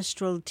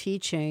 ancestral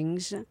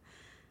teachings.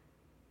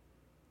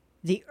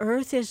 The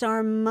earth is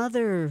our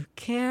mother.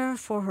 Care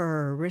for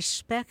her.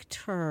 Respect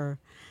her.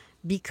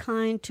 Be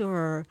kind to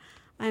her.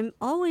 I'm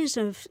always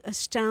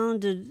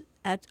astounded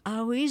at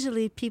how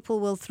easily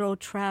people will throw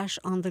trash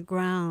on the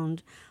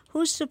ground.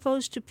 Who's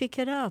supposed to pick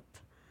it up?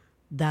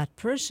 That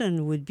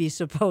person would be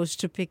supposed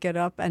to pick it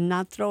up and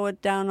not throw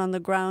it down on the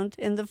ground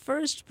in the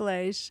first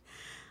place.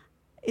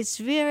 It's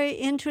very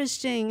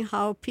interesting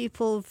how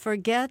people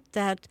forget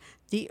that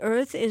the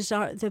earth is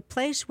the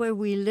place where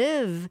we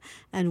live,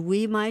 and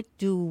we might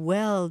do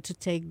well to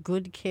take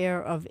good care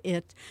of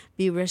it,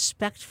 be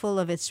respectful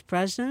of its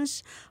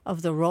presence,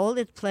 of the role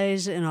it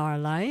plays in our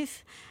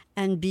life,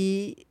 and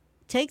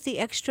take the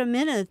extra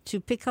minute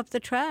to pick up the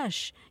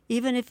trash,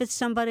 even if it's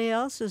somebody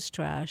else's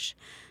trash,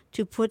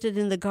 to put it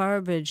in the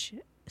garbage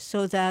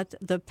so that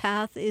the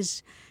path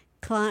is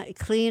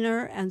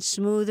cleaner and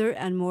smoother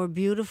and more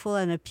beautiful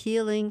and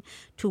appealing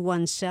to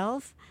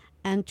oneself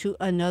and to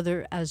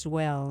another as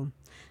well.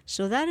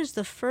 So that is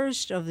the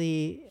first of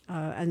the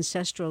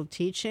ancestral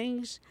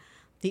teachings.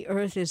 The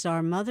earth is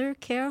our mother.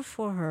 Care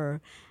for her.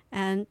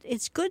 And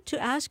it's good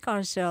to ask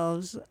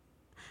ourselves,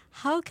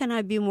 how can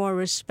I be more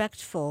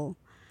respectful?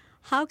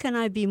 How can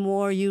I be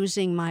more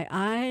using my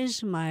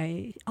eyes,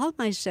 all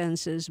my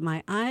senses,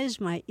 my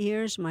eyes, my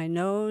ears, my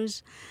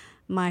nose,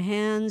 my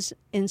hands,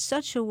 in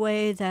such a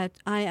way that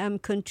I am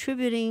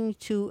contributing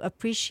to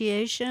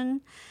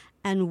appreciation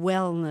and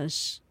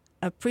wellness,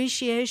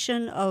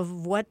 appreciation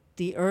of what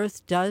the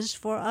earth does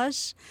for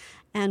us,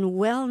 and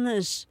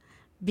wellness,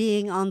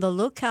 being on the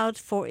lookout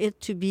for it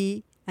to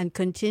be and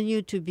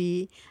continue to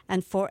be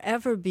and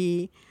forever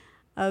be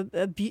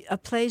a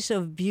place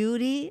of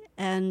beauty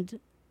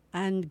and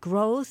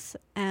growth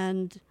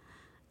and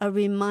a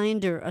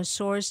reminder, a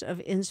source of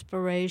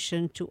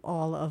inspiration to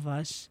all of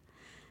us.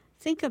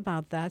 Think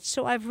about that.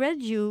 So I've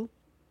read you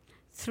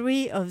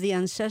 3 of the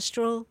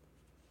ancestral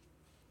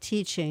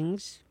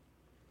teachings.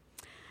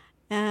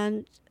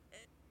 And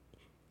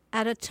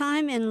at a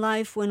time in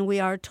life when we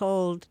are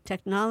told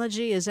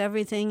technology is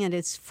everything and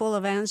it's full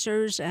of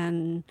answers,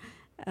 and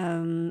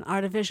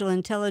artificial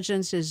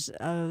intelligence is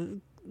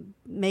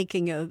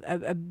making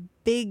a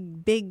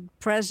big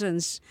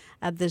presence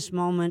at this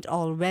moment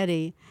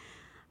already,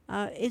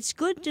 it's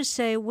good to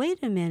say, wait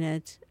a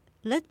minute,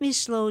 let me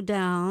slow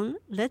down,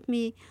 let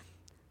me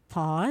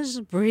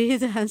pause,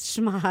 breathe, and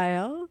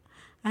smile.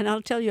 And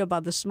I'll tell you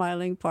about the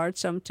smiling part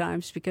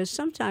sometimes, because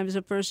sometimes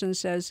a person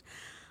says,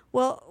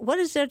 well, what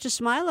is there to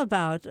smile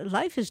about?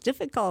 Life is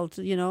difficult.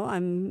 You know,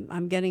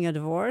 I'm getting a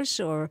divorce,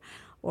 or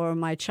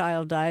my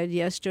child died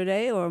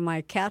yesterday, or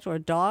my cat or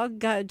dog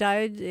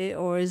died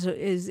or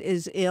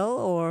is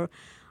ill,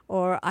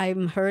 or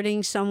I'm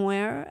hurting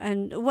somewhere,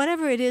 and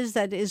whatever it is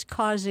that is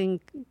causing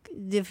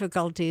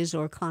difficulties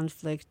or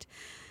conflict.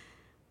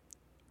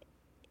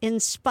 In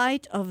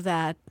spite of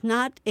that,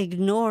 not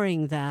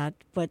ignoring that,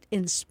 but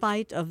in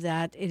spite of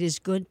that, it is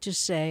good to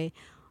say,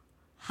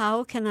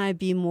 how can I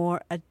be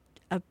more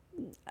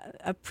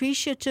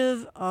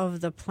appreciative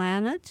of the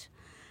planet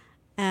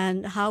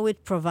and how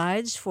it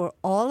provides for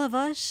all of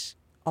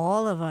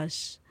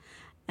us,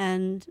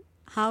 and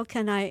how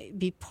can I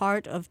be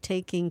part of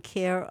taking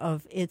care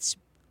of its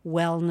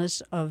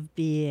wellness of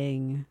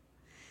being?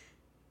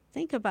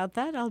 Think about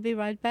that. I'll be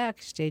right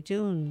back. Stay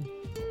tuned.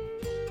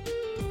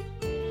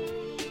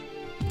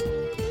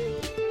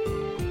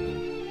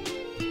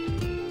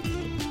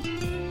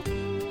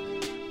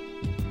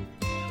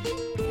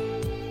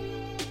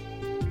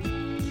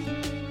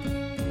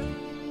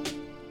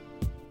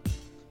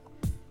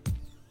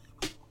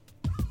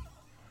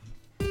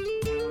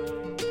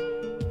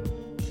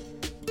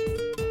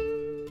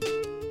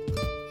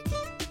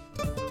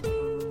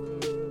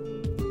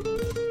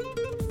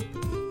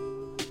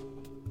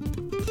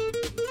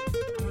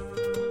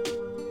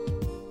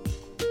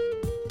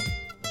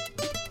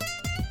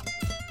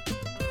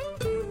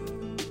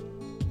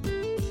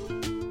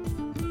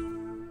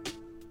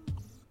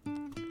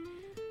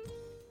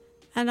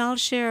 And I'll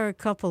share a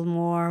couple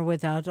more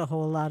without a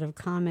whole lot of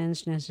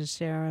comments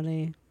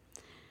necessarily.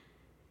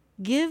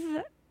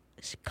 Give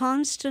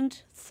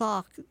constant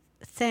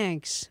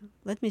thanks.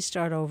 Let me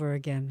start over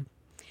again.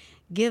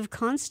 Give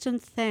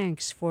constant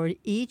thanks for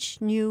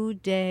each new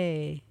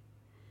day.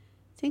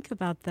 Think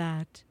about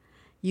that.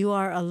 You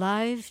are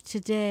alive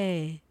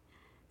today,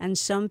 and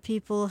some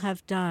people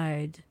have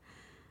died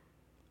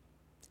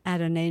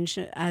at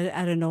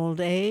an old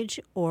age,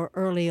 or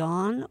early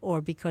on,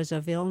 or because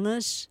of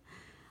illness,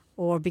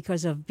 or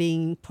because of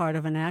being part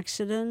of an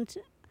accident.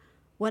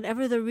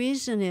 Whatever the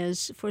reason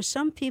is, for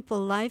some people,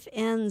 life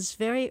ends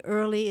very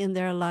early in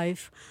their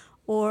life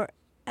or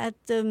at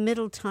the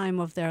middle time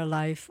of their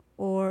life,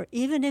 or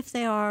even if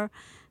they are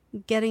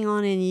getting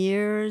on in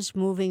years,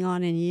 moving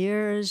on in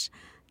years,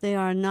 they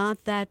are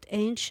not that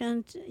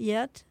ancient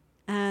yet,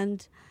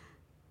 and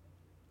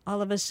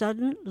all of a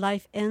sudden,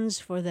 life ends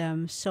for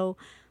them. So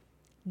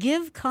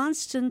give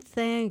constant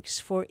thanks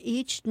for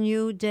each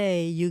new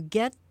day. You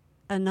get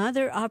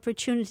another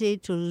opportunity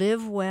to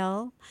live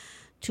well,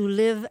 to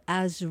live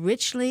as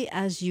richly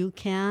as you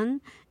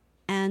can,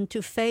 and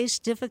to face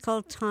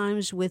difficult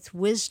times with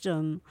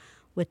wisdom,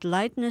 with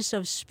lightness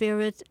of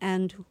spirit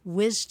and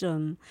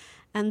wisdom.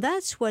 And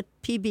that's what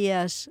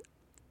PBS,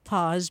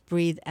 Pause,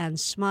 Breathe, and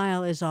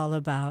Smile is all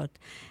about.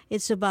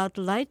 It's about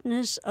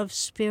lightness of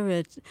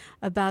spirit,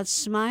 about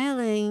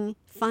smiling,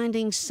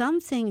 finding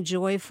something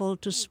joyful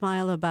to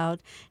smile about,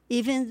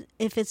 even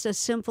if it's a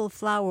simple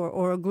flower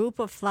or a group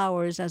of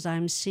flowers, as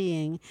I'm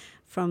seeing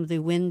from the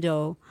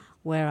window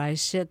where I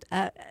sit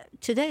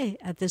today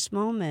at this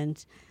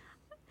moment.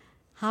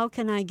 How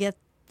can I get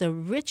the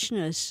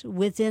richness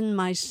within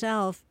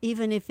myself,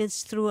 even if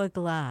it's through a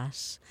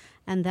glass?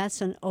 And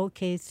that's an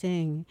okay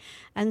thing.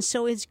 And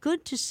so it's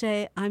good to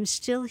say, I'm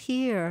still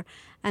here,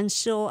 and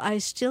so I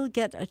still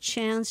get a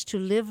chance to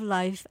live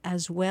life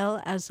as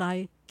well as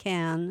I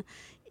can,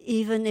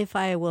 even if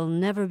I will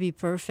never be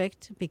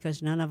perfect,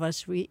 because none of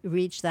us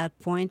reach that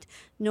point,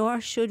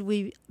 nor should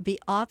we be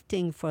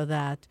opting for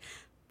that.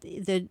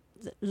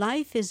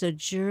 Life is a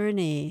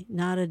journey,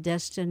 not a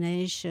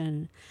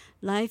destination.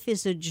 Life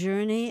is a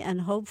journey,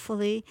 and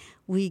hopefully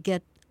we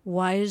get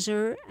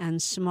wiser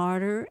and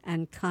smarter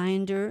and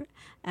kinder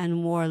and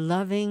more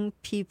loving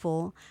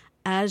people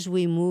as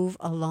we move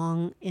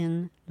along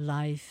in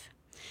life.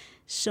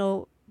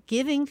 So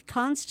giving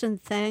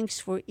constant thanks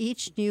for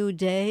each new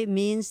day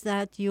means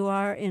that you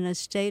are in a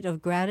state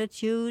of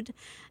gratitude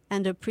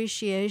and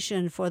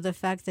appreciation for the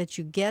fact that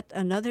you get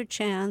another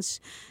chance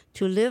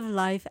to live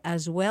life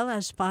as well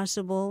as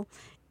possible,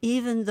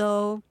 even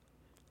though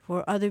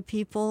for other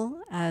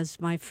people,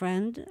 as my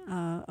friend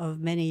of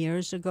many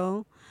years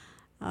ago,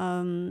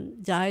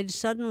 died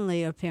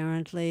suddenly,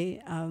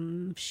 apparently.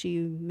 She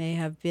may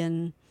have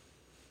been,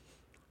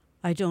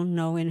 I don't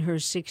know, in her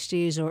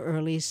 60s or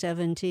early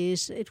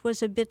 70s. It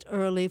was a bit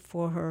early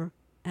for her,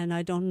 and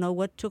I don't know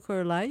what took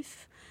her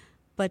life,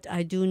 but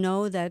I do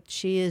know that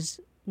she is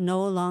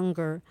no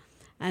longer.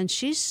 And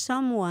she's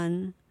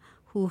someone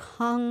who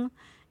hung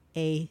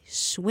a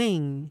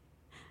swing,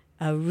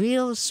 a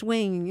real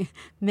swing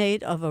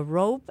made of a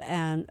rope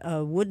and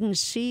a wooden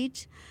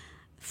seat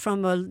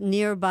from a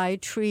nearby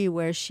tree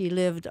where she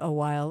lived a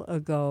while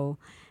ago.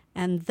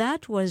 And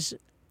that was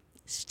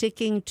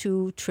sticking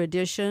to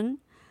tradition,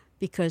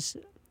 because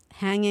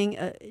hanging,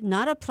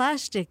 not a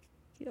plastic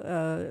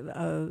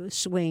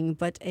swing,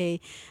 but a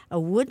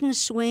wooden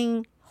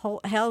swing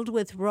held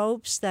with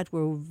ropes that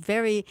were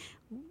very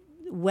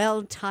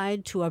well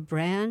tied to a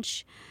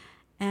branch.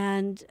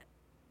 And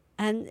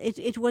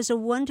it was a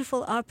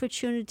wonderful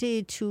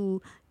opportunity to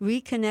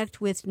reconnect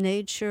with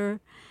nature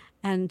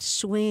and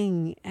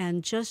swing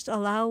and just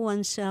allow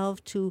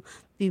oneself to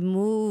be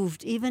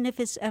moved, even if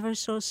it's ever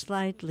so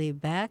slightly,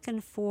 back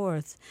and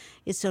forth.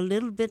 It's a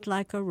little bit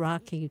like a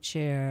rocking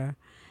chair,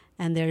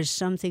 and there's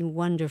something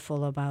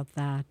wonderful about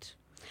that.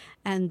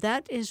 And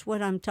that is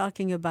what I'm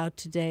talking about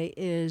today,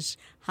 is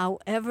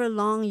however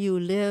long you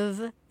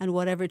live and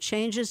whatever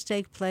changes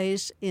take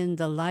place in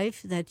the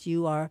life that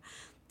you are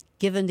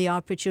given the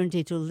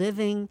opportunity to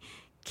living,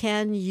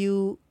 can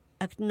you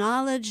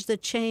acknowledge the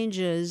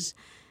changes,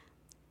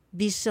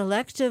 be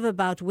selective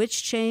about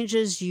which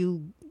changes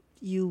you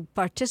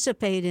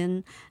participate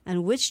in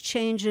and which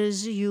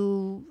changes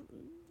you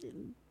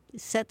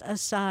set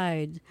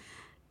aside,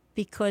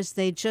 because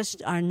they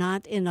just are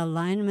not in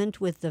alignment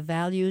with the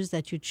values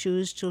that you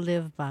choose to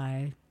live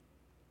by.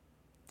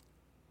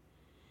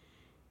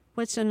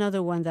 What's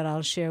another one that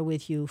I'll share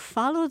with you?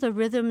 Follow the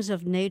rhythms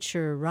of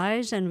nature,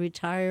 rise and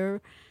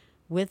retire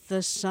with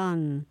the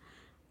sun.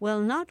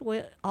 Well, not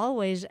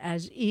always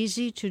as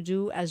easy to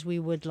do as we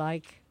would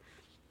like,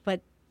 but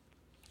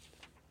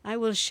I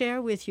will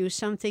share with you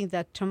something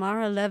that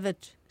Tamara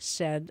Levitt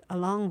said a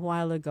long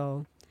while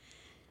ago.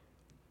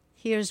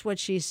 Here's what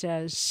she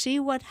says: see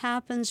what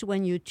happens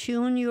when you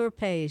tune your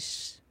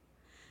pace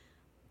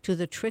to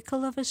the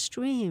trickle of a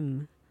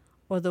stream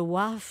or the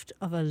waft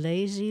of a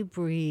lazy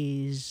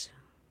breeze.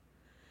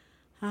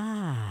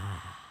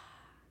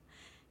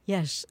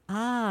 Yes,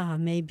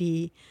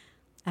 maybe,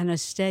 and a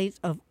state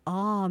of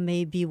awe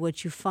may be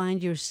what you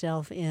find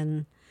yourself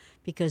in,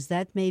 because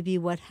that may be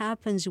what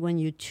happens when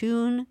you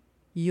tune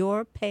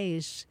your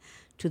pace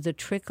to the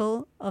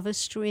trickle of a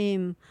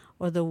stream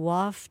or the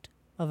waft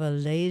of a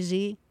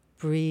lazy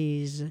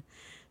breeze.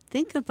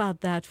 Think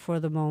about that for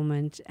the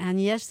moment.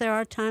 And yes, there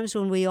are times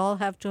when we all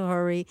have to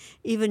hurry,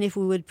 even if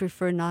we would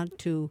prefer not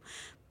to.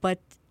 But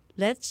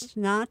let's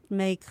not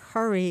make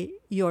hurry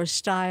your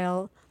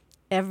style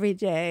every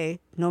day,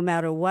 no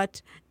matter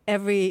what,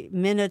 every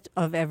minute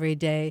of every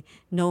day,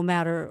 no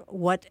matter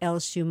what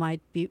else you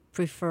might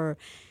prefer.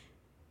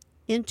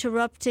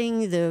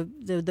 Interrupting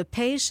the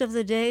pace of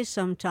the day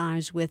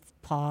sometimes with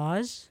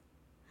pause,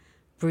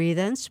 breathe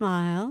and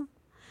smile,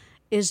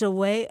 is a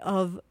way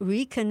of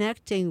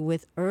reconnecting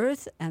with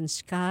earth and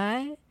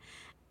sky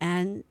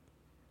and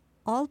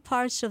all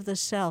parts of the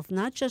self,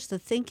 not just the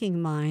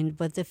thinking mind,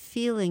 but the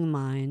feeling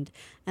mind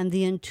and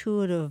the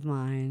intuitive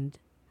mind.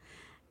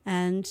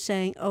 And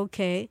saying,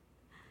 okay,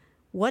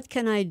 what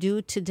can I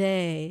do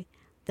today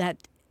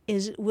that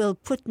will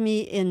put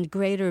me in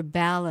greater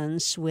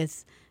balance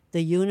with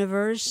the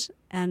universe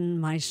and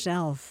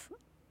myself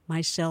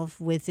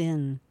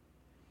within?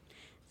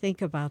 Think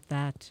about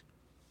that.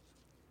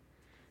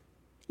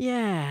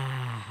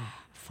 Yeah.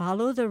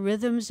 Follow the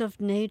rhythms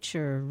of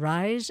nature.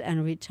 Rise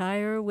and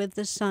retire with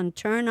the sun.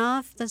 Turn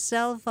off the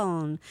cell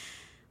phone.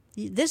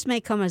 This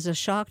may come as a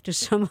shock to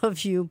some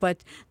of you,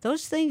 but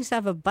those things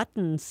have a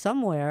button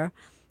somewhere,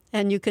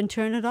 and you can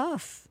turn it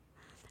off.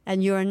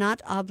 And you are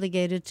not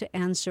obligated to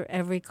answer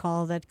every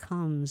call that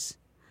comes.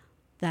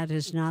 That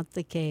is not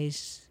the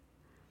case.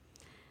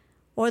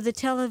 Or the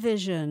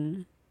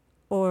television,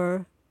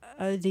 or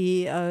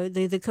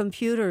the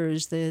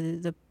computers,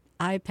 the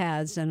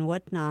iPads and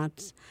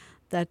whatnot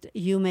that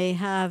you may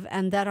have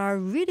and that are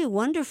really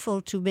wonderful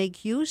to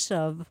make use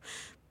of,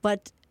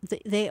 but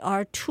they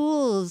are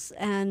tools,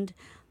 and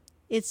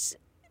it's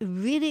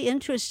really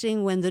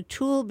interesting when the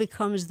tool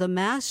becomes the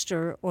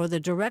master or the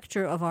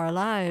director of our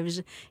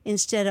lives,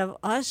 instead of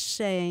us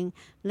saying,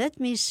 let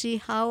me see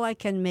how I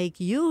can make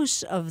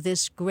use of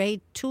this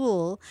great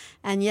tool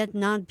and yet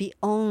not be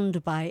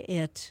owned by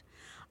it,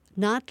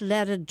 not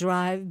let it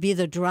be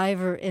the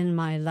driver in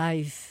my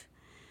life.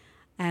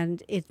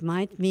 And it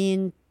might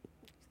mean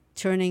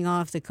turning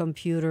off the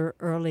computer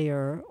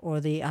earlier, or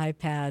the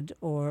iPad,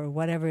 or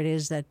whatever it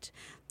is that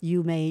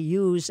you may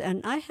use.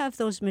 And I have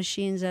those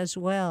machines as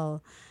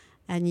well.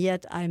 And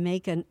yet I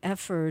make an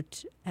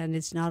effort, and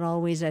it's not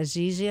always as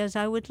easy as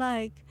I would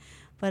like,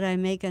 but I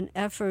make an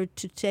effort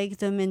to take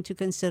them into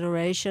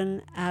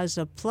consideration as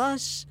a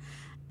plus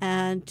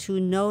and to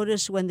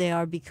notice when they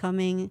are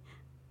becoming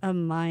a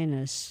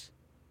minus.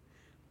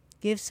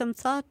 Give some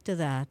thought to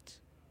that.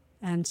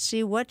 And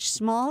see what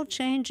small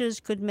changes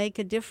could make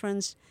a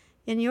difference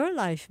in your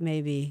life,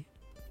 maybe.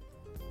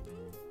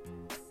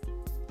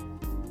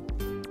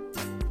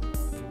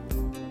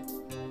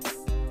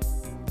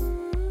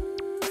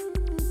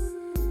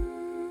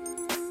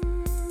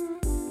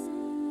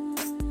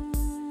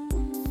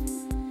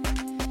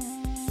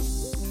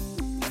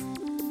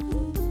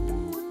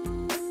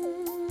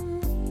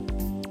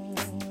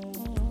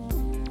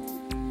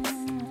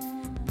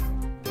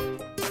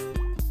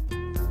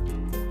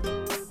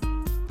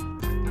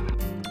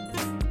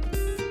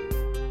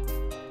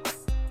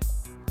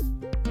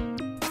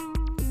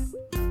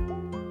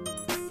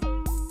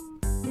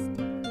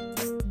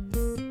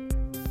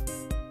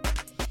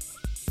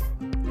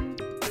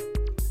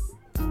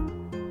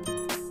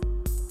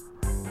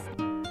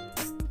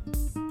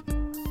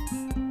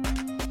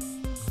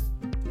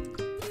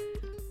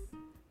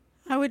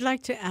 I would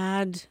like to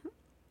add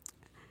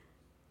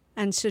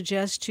and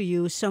suggest to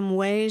you some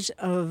ways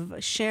of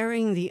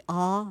sharing the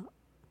awe,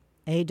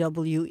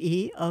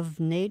 AWE, of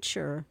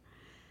nature.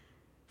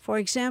 For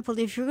example,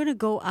 if you're going to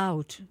go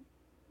out,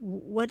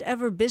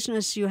 whatever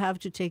business you have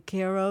to take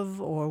care of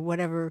or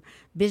whatever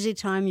busy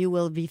time you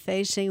will be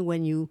facing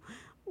when you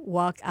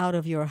walk out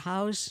of your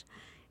house,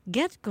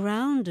 get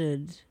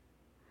grounded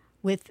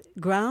with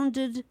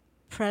grounded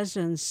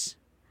presence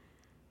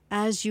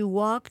as you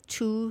walk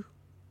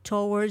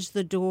towards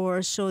the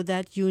door, so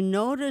that you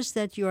notice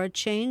that you are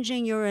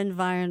changing your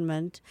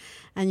environment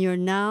and you're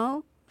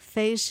now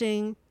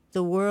facing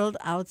the world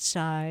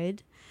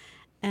outside.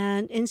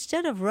 And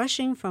instead of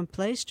rushing from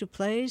place to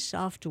place,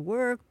 off to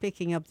work,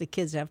 picking up the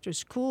kids after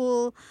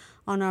school,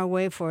 on our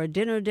way for a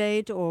dinner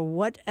date or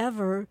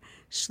whatever,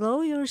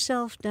 slow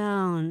yourself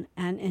down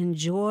and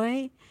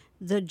enjoy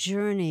the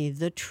journey,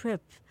 the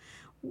trip.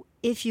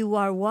 If you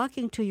are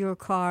walking to your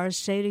car,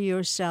 say to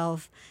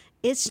yourself,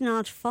 it's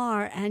not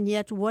far, and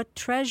yet what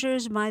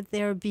treasures might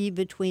there be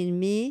between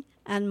me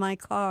and my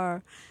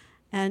car?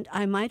 And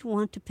I might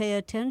want to pay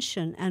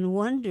attention and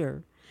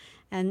wonder.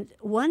 And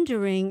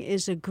wondering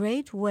is a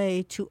great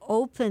way to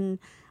open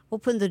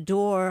the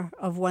door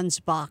of one's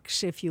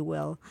box, if you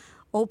will.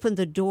 Open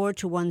the door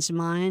to one's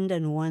mind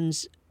and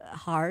one's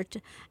heart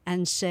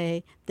and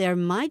say, there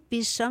might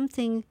be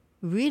something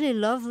really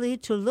lovely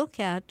to look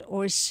at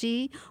or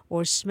see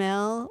or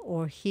smell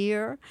or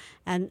hear.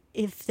 And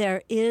if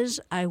there is,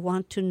 I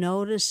want to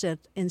notice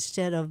it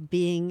instead of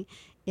being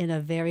in a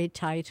very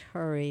tight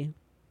hurry.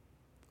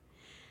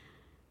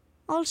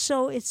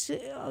 Also, it's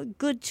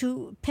good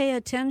to pay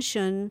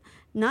attention,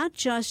 not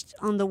just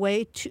on the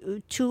way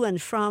to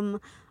and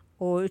from,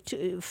 or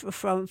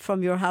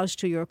from your house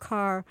to your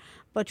car,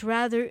 but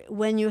rather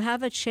when you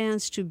have a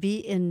chance to be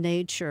in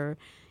nature,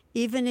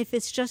 even if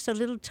it's just a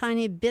little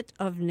tiny bit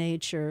of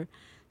nature.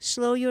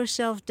 Slow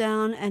yourself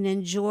down and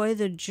enjoy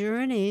the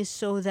journey,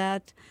 so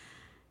that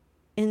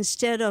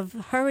instead of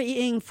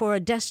hurrying for a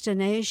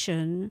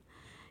destination,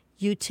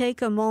 you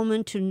take a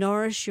moment to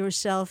nourish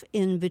yourself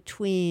in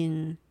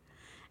between.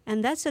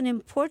 And that's an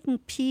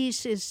important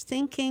piece, is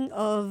thinking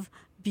of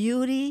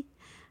beauty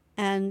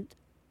and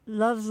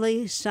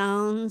lovely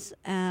sounds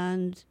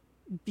and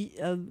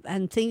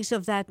things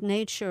of that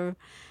nature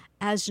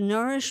as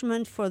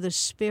nourishment for the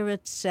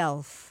spirit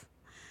self,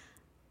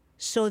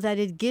 so that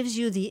it gives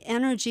you the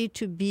energy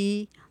to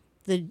be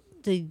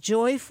the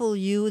joyful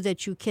you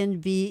that you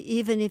can be,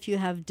 even if you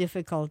have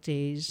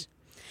difficulties.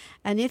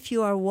 And if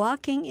you are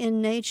walking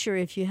in nature,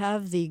 if you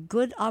have the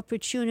good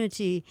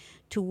opportunity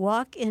to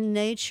walk in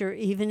nature,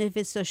 even if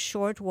it's a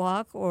short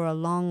walk or a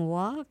long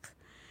walk,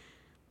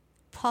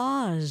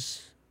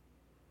 pause,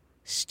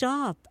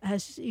 stop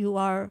as you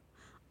are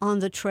on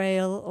the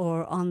trail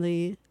or on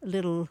the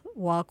little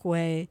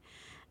walkway,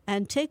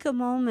 and take a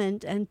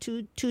moment and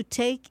to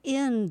take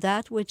in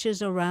that which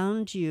is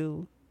around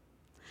you,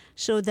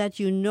 so that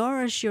you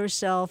nourish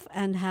yourself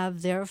and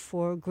have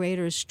therefore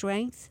greater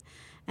strength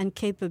and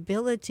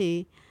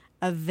capability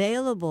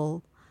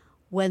available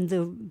when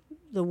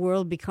the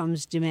world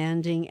becomes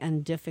demanding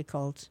and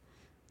difficult.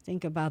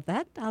 Think about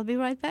that. I'll be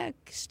right back.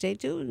 Stay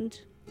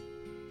tuned.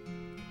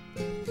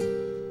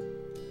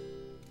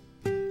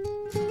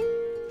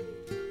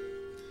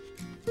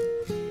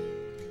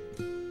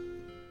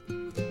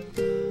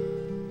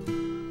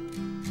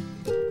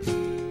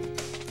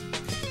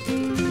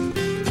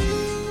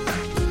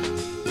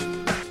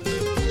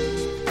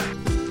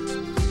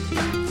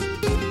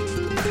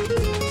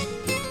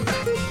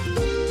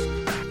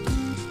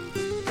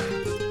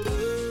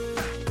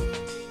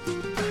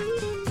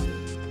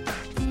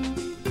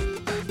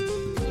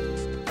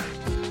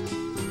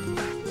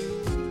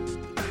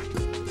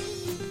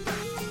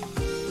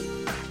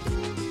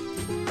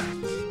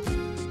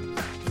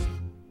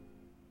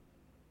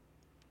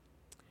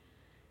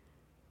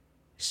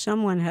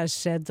 Someone has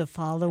said the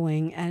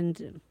following,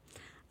 and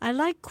I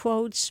like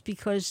quotes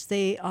because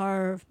they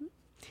are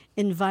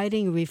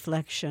inviting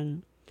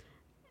reflection.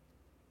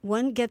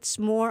 One gets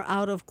more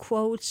out of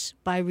quotes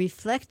by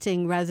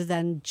reflecting rather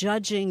than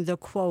judging the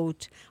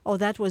quote. Oh,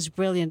 that was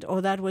brilliant,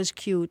 or that was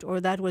cute, or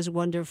that was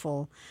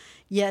wonderful.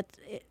 Yet,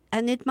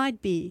 and it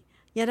might be,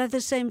 yet at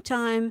the same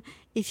time,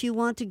 if you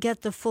want to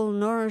get the full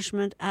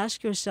nourishment,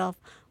 ask yourself,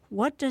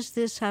 what does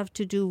this have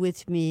to do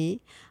with me?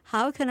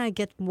 How can I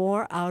get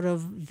more out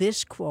of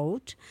this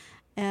quote?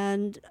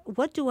 And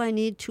what do I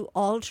need to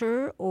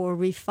alter or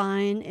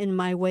refine in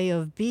my way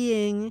of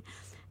being,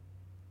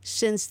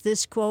 since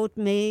this quote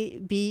may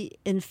be,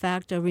 in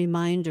fact, a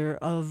reminder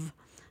of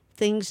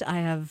things I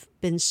have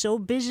been so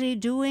busy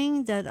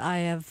doing that I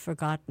have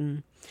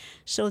forgotten.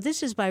 So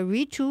this is by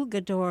Ritu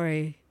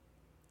Gadori.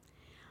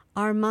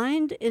 Our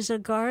mind is a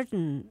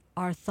garden.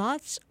 Our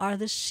thoughts are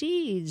the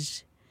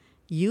seeds.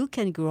 You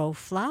can grow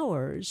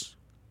flowers,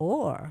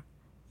 or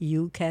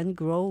you can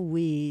grow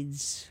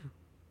weeds.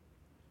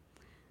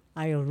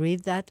 I'll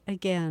read that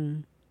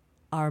again.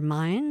 Our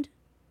mind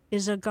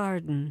is a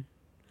garden.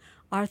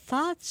 Our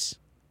thoughts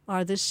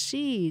are the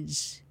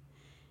seeds.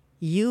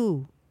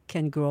 You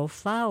can grow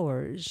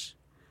flowers,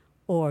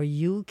 or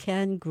you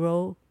can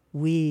grow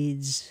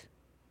weeds.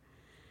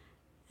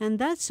 And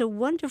that's a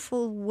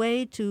wonderful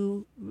way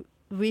to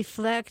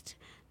reflect,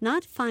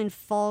 not find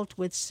fault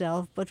with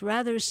self, but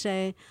rather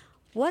say,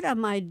 what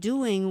am I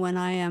doing when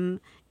I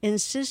am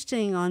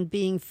insisting on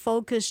being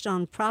focused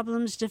on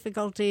problems,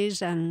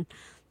 difficulties, and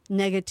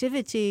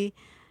negativity,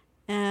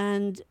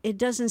 and it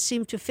doesn't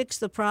seem to fix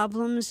the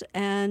problems,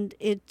 and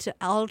it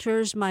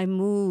alters my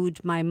mood,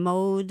 my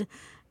mode,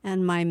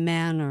 and my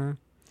manner.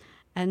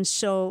 And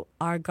so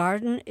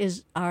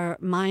our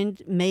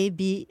mind may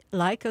be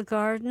like a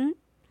garden.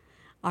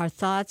 Our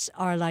thoughts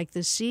are like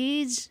the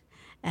seeds,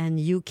 and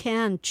you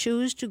can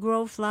choose to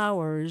grow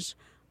flowers,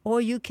 or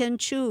you can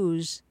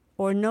choose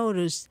or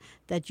notice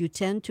that you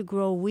tend to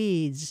grow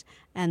weeds.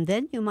 And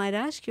then you might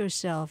ask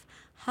yourself,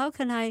 how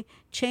can I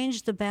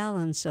change the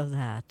balance of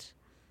that?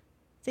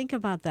 Think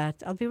about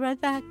that. I'll be right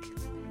back.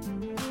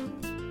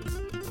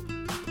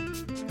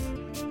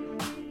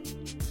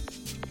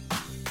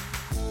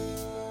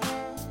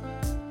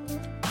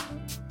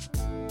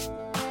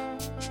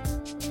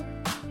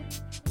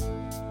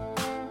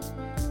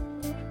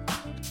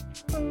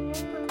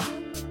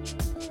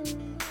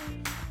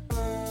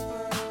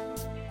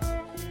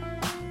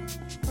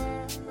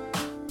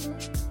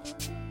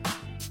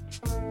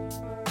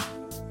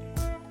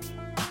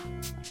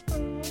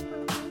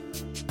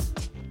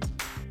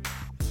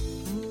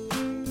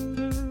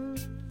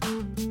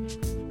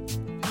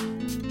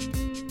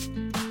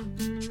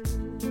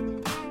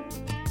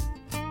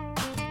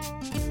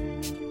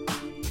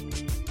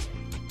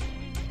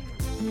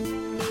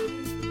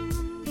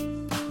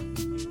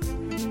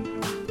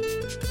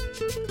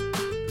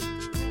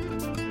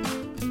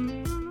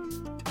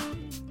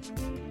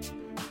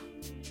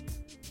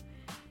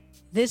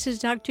 This is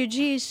Dr.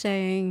 G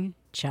saying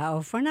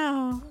ciao for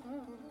now.